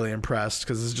going to be really impressed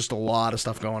because there's just a lot of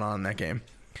stuff going on in that game.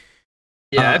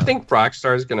 Yeah, I think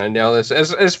Rockstar is going to nail this.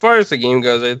 As far as the game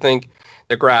goes, I think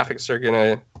the graphics are going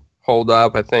to hold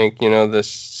up. I think, you know, the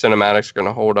cinematics are going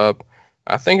to hold up.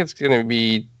 I think it's going to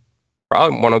be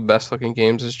Probably one of the best looking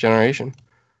games this generation.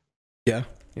 Yeah.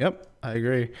 Yep. I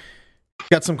agree.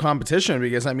 Got some competition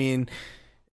because I mean,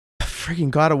 freaking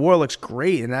God of War looks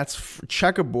great, and that's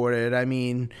checkerboarded. I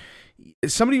mean,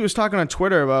 somebody was talking on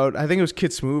Twitter about, I think it was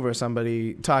Kid Smooth or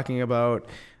somebody talking about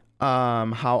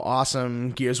how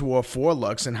awesome Gears of War 4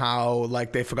 looks and how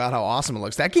like they forgot how awesome it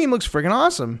looks. That game looks freaking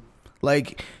awesome.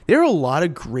 Like there are a lot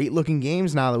of great looking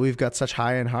games now that we've got such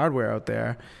high end hardware out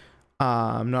there.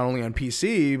 Not only on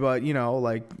PC, but you know,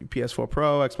 like PS4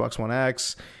 Pro, Xbox One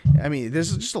X. I mean,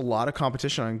 there's just a lot of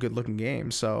competition on good looking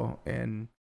games. So, and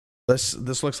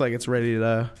this looks like it's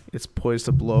poised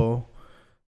to blow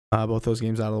both those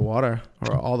games out of the water,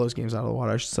 or all those games out of the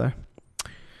water, I should say.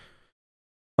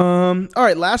 All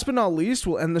right, last but not least,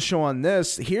 we'll end the show on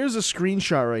this. Here's a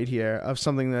screenshot right here of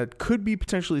something that could be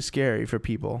potentially scary for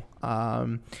people.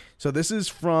 So this is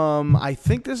from, I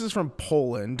think this is from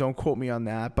Poland. Don't quote me on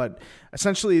that, but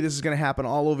essentially this is going to happen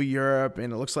all over Europe,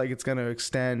 and it looks like it's going to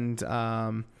extend,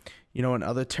 in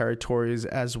other territories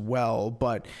as well.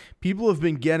 But people have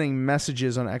been getting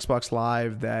messages on Xbox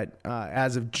Live that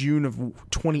as of June of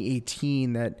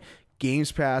 2018 that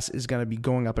Games Pass is going to be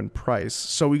going up in price.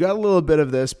 So we got a little bit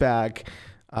of this back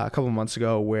a couple months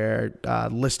ago where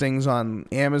listings on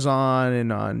Amazon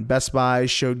and on Best Buy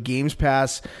showed Games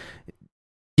Pass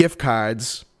gift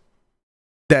cards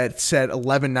that said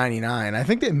 $11.99. I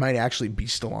think they might actually be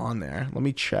still on there. Let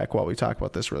me check while we talk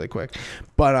about this really quick.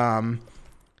 But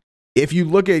if you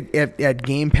look at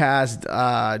Game Pass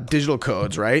digital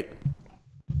codes, right?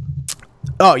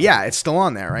 Oh, yeah, it's still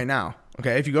on there right now.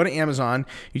 Okay, if you go to Amazon,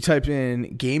 you type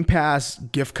in Game Pass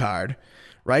gift card,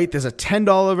 right? There's a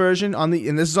 $10 version and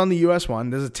this is on the US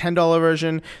one. There's a $10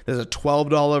 version. There's a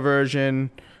 $12 version.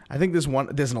 I think there's an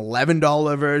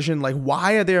 $11 version. Like,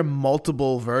 why are there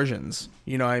multiple versions?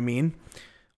 You know what I mean?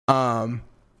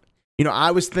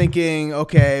 I was thinking,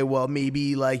 okay, well,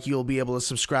 maybe like you'll be able to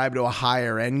subscribe to a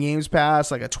higher end Games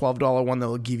Pass, like a $12 one that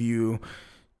will give you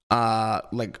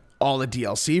like all the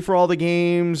DLC for all the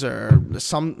games or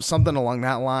something along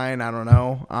that line. I don't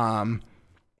know.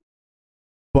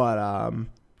 But I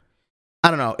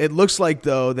don't know. It looks like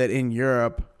though that in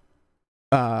Europe,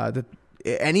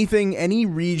 any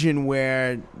region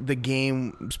where the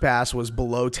Games Pass was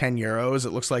below €10,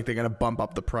 it looks like they're gonna bump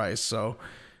up the price. So,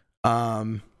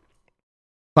 Cloud,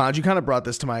 you kind of brought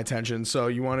this to my attention. So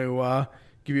you want to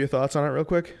give your thoughts on it real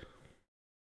quick?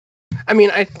 I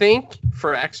mean, I think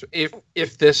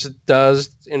if this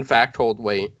does in fact hold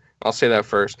weight, I'll say that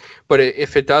first. But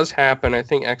if it does happen, I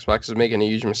think Xbox is making a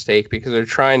huge mistake because they're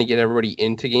trying to get everybody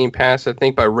into Game Pass. I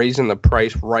think by raising the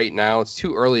price right now, it's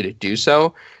too early to do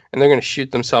so, and they're going to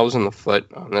shoot themselves in the foot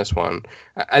on this one.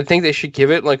 I think they should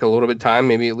give it like a little bit of time,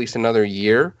 maybe at least another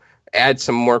year, add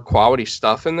some more quality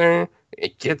stuff in there,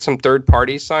 get some third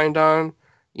parties signed on,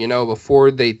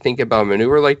 before they think about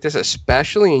maneuver like this,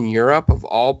 especially in Europe, of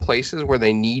all places where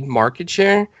they need market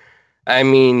share. I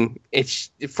mean, it's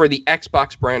for the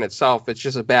Xbox brand itself, it's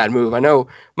just a bad move. I know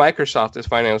Microsoft is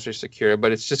financially secure,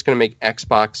 but it's just going to make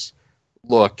Xbox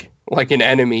look like an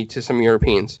enemy to some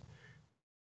Europeans.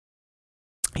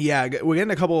 Yeah, we're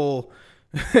getting a couple.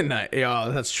 Yeah,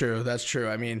 that's true. That's true.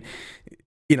 I mean,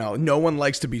 no one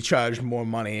likes to be charged more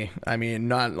money. I mean,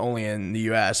 not only in the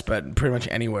US, but pretty much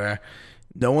anywhere.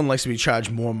 No one likes to be charged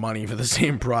more money for the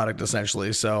same product,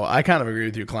 essentially. So I kind of agree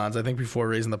with you, Clowns. I think before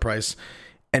raising the price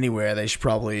anywhere, they should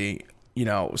probably,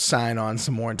 sign on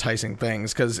some more enticing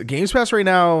things. Because Games Pass right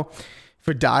now,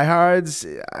 for diehards,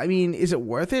 I mean, is it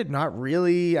worth it? Not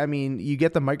really. I mean, you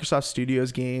get the Microsoft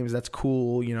Studios games. That's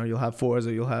cool. You'll have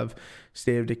Forza. You'll have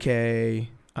State of Decay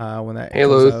when that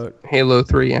comes out. Halo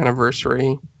 3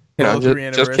 Anniversary. Halo 3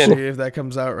 Anniversary, if that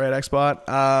comes out, right,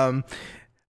 Xbot?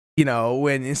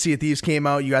 When Sea of Thieves came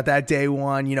out, you got that day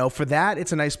one. For that,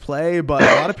 it's a nice play, but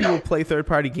a lot of people play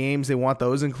third-party games. They want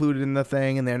those included in the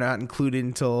thing, and they're not included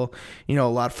until, a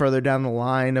lot further down the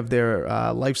line of their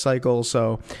life cycle.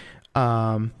 So,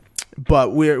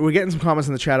 but we're getting some comments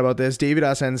in the chat about this. David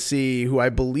SNC, who I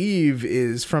believe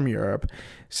is from Europe,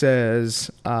 says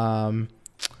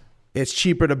it's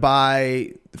cheaper to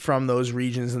buy from those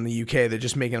regions in the UK. They're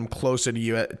just making them closer to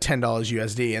 $10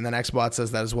 USD. And then Xbox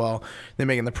says that as well. They're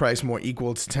making the price more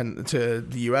equal to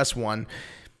the US one.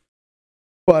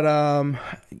 But,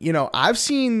 I've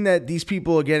seen that these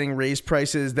people are getting raised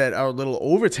prices that are a little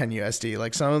over 10 USD.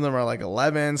 Like some of them are like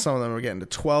 11, some of them are getting to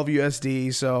 12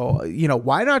 USD. So,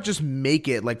 why not just make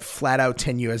it like flat out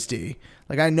 10 USD?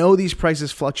 Like, I know these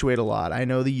prices fluctuate a lot. I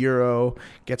know the euro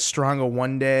gets stronger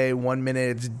one day, 1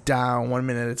 minute it's down, 1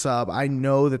 minute it's up. I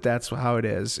know that that's how it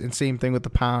is. And same thing with the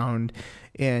pound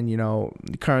and,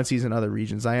 currencies in other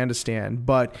regions. I understand.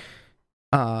 But,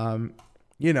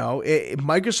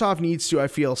 Microsoft needs to, I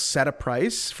feel, set a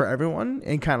price for everyone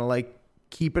and kind of like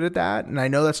keep it at that. And I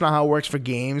know that's not how it works for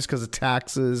games because of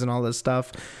taxes and all this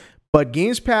stuff. But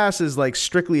Games Pass is like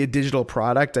strictly a digital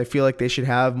product. I feel like they should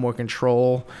have more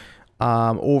control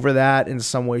over that in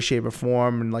some way, shape, or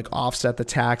form, and like offset the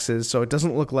taxes so it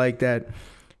doesn't look like that,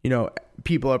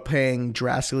 people are paying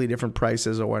drastically different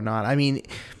prices or whatnot. I mean,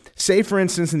 say for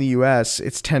instance in the US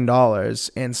it's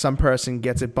 $10 and some person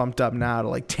gets it bumped up now to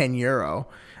like €10.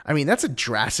 I mean, that's a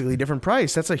drastically different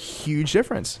price. That's a huge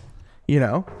difference,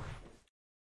 And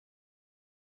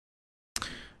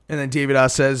then David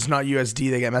says, not USD,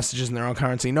 they get messages in their own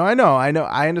currency. No, I know,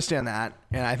 I understand that,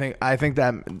 and I think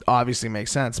that obviously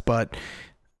makes sense. But,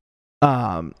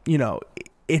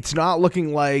 it's not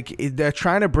looking like they're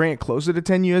trying to bring it closer to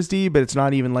 10 USD, but it's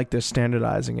not even like they're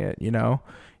standardizing it.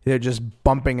 They're just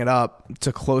bumping it up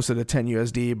to closer to 10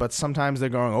 USD, but sometimes they're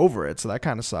going over it, so that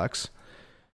kind of sucks.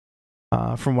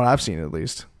 From what I've seen, at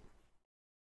least.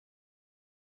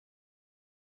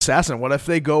 Assassin, what if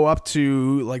they go up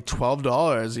to like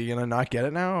 $12? Are you gonna not get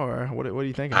it now, or what are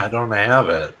you thinking? I don't have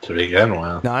it to begin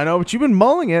with. No, I know, but you've been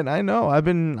mulling it. I know. I've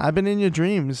been in your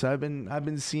dreams. I've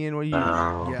been seeing what you.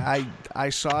 No. Yeah, I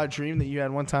saw a dream that you had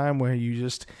one time where you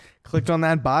just clicked on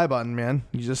that buy button, man.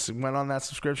 You just went on that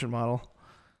subscription model.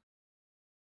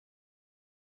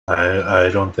 I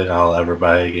don't think I'll ever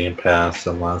buy a Game Pass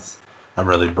unless I'm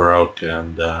really broke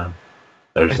and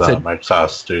there's a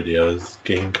Microsoft Studios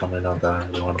game coming out that I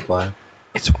really want to play.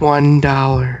 It's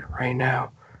 $1 right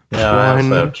now. Yeah, I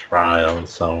also have trials,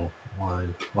 so why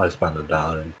spend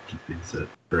 $1 and keep these at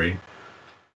free?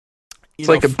 It's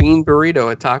like a bean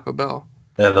burrito at Taco Bell.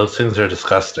 Yeah, those things are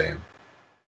disgusting.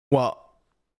 Well,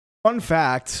 fun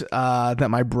fact that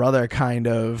my brother kind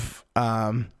of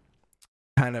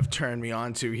turned me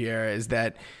on to here is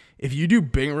that if you do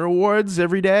Bing rewards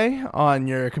every day on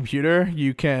your computer,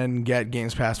 you can get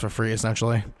Games Pass for free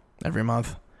essentially every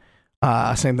month.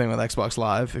 Same thing with Xbox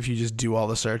Live. If you just do all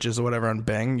the searches or whatever on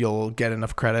Bing, you'll get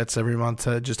enough credits every month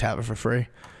to just have it for free.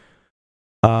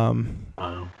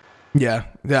 Wow. Yeah.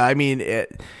 I mean,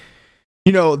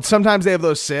 sometimes they have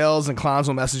those sales and clowns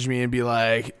will message me and be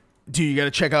like, dude, you got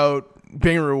to check out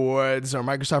Bing rewards or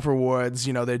Microsoft rewards.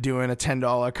 They're doing a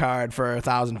 $10 card for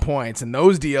 1,000 points, and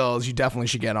those deals you definitely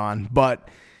should get on. But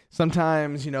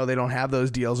sometimes, they don't have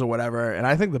those deals or whatever. And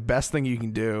I think the best thing you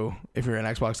can do if you're an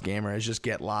Xbox gamer is just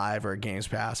get Live or Games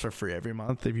Pass for free every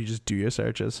month if you just do your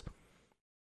searches.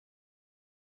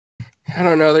 I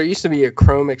don't know. There used to be a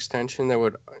Chrome extension that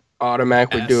would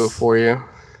automatically do it for you.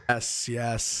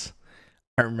 Yes.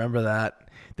 I remember that.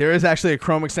 There is actually a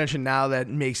Chrome extension now that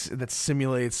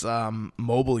simulates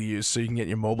mobile use, so you can get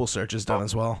your mobile searches done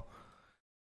as well.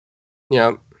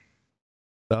 Yeah.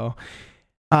 So,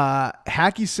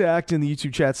 Hacky Sacked in the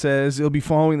YouTube chat says it'll be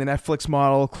following the Netflix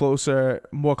model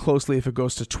more closely if it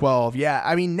goes to 12. Yeah,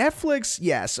 I mean Netflix.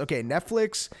 Yes, okay.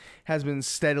 Netflix has been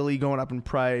steadily going up in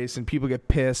price, and people get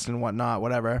pissed and whatnot,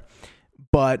 whatever.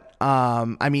 But,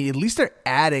 I mean, at least they're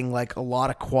adding, like, a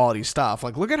lot of quality stuff.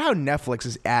 Like, look at how Netflix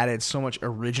has added so much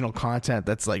original content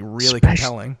that's, like, really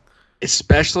compelling.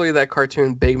 Especially that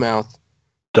cartoon Big Mouth.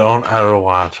 Don't ever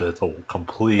watch it. It's a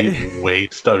complete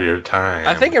waste of your time.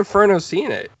 I think Inferno's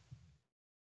seen it.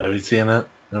 Have you seen it,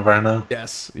 Inferno?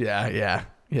 Yes. Yeah.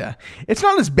 It's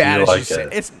not as bad as you say.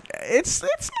 It's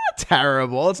not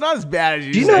terrible. It's not as bad as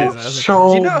you say.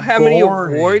 Do you know how many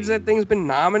awards that thing's been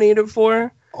nominated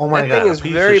for? Oh my god, that thing is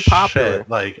very popular. Shit.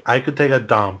 Like, I could take a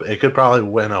dump. It could probably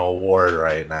win an award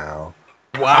right now.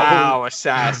 Wow,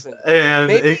 Assassin. And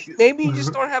maybe you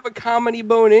just don't have a comedy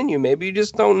bone in you. Maybe you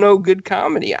just don't know good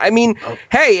comedy. I mean,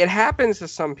 hey, it happens to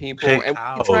some people, and we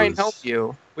can try and help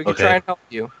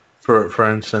you. For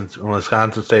instance, in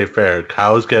Wisconsin State Fair,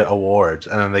 cows get awards,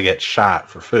 and then they get shot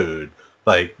for food.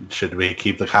 Like, should we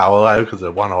keep the cow alive because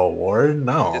it won an award?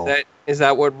 No. Is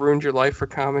that what ruined your life for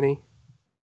comedy?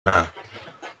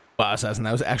 Wow, Assassin,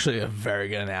 that was actually a very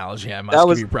good analogy. I must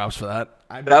give you props for that.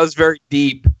 That was very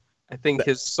deep. I think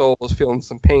his soul was feeling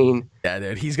some pain. Yeah,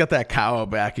 dude. He's got that cow out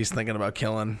back he's thinking about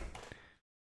killing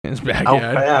in his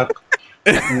backyard.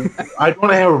 I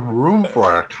don't have room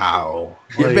for a cow.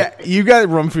 You got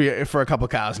room for a couple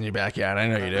cows in your backyard. I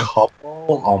know you do. Couple?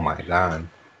 Oh, my God.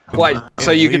 What?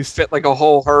 So you could fit like a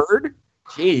whole herd?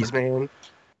 Jeez, man.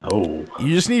 Oh, you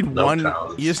just need one.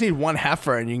 Cows. You just need one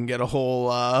heifer, and you can get a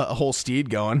whole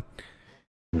steed going.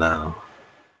 No,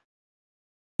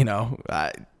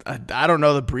 I don't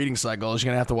know the breeding cycles.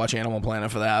 You're gonna have to watch Animal Planet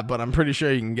for that, but I'm pretty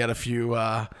sure you can get a few.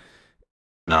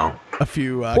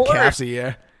 Calves a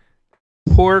year.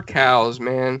 Poor cows,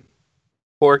 man.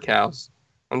 Poor cows.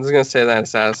 I'm just gonna say that,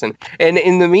 Assassin. And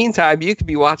in the meantime, you could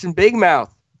be watching Big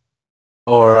Mouth.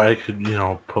 Or I could,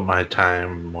 put my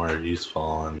time more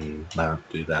useful and not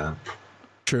do that.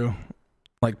 True.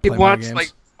 Like He play more watched games.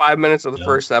 like 5 minutes of the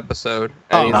first episode,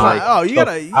 and he's like, you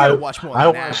gotta watch more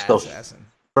than that, watched the Assassin.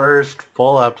 first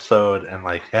full episode and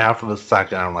like half of a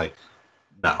second. I'm like,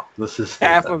 no, this is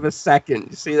half of a second.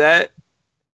 You see that?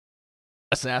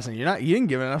 Assassin, you didn't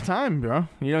give it enough time, bro.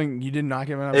 You did not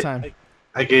give it enough time.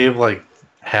 I gave like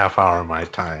half hour of my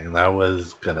time. That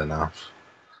was good enough.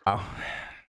 Oh.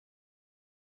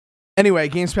 Anyway,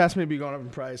 Games Pass may be going up in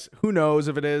price. Who knows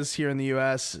if it is here in the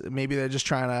US? Maybe they're just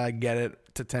trying to get it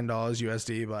to $10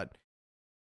 USD, but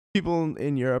people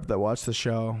in Europe that watch the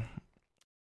show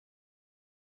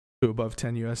to above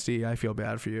 10 USD, I feel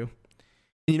bad for you.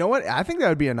 You know what? I think that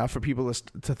would be enough for people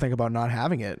to think about not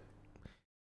having it.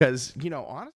 Because,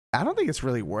 honestly, I don't think it's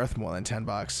really worth more than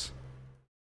 $10.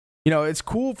 It's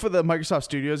cool for the Microsoft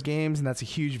Studios games, and that's a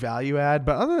huge value add.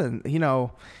 But other than,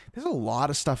 there's a lot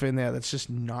of stuff in there that's just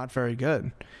not very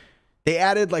good. They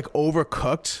added like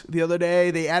Overcooked the other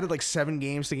day. They added like 7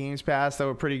 games to Games Pass that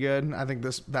were pretty good. I think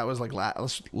that was like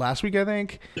last week, I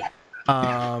think.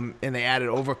 And they added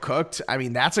Overcooked. I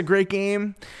mean, that's a great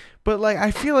game. But like,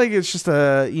 I feel like it's just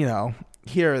a,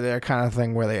 here or there kind of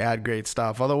thing where they add great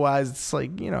stuff. Otherwise, it's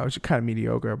like, it's kind of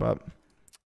mediocre. But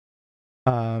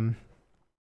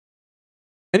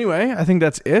anyway, I think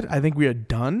that's it. I think we are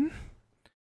done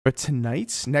for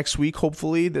tonight. Next week,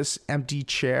 hopefully, this empty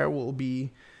chair will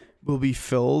be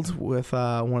filled with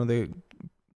one of the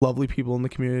lovely people in the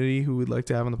community who would like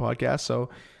to have on the podcast.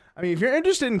 So, I mean, if you're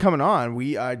interested in coming on,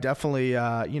 we are definitely,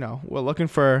 we're looking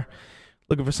for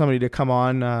somebody to come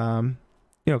on,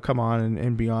 come on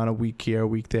and be on a week here, a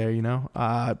week there,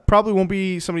 probably won't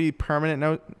be somebody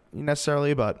permanent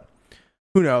necessarily, but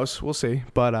who knows? We'll see.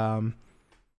 But,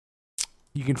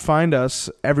 you can find us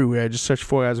everywhere. Just search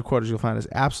 4 Guys with Quarters. You'll find us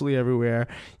absolutely everywhere.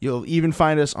 You'll even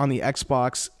find us on the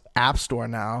Xbox App Store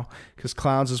now, because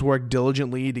Clowns has worked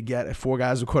diligently to get a 4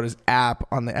 Guys with Quarters app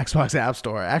on the Xbox App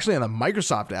Store. Actually, on the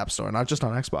Microsoft App Store, not just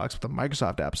on Xbox, but the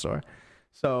Microsoft App Store.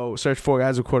 So search 4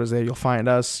 Guys with Quarters there. You'll find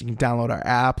us. You can download our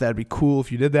app. That'd be cool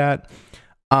if you did that.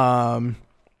 But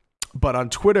on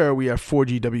Twitter, we have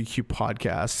 4GWQ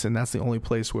Podcasts, and that's the only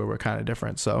place where we're kind of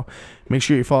different. So make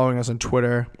sure you're following us on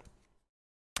Twitter.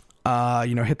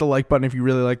 Hit the like button if you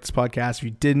really like this podcast. If you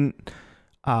didn't,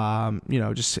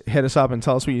 just hit us up and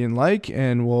tell us what you didn't like,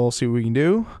 and we'll see what we can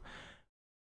do.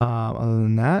 Other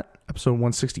than that, episode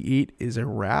 168 is a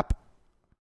wrap.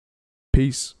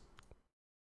 Peace.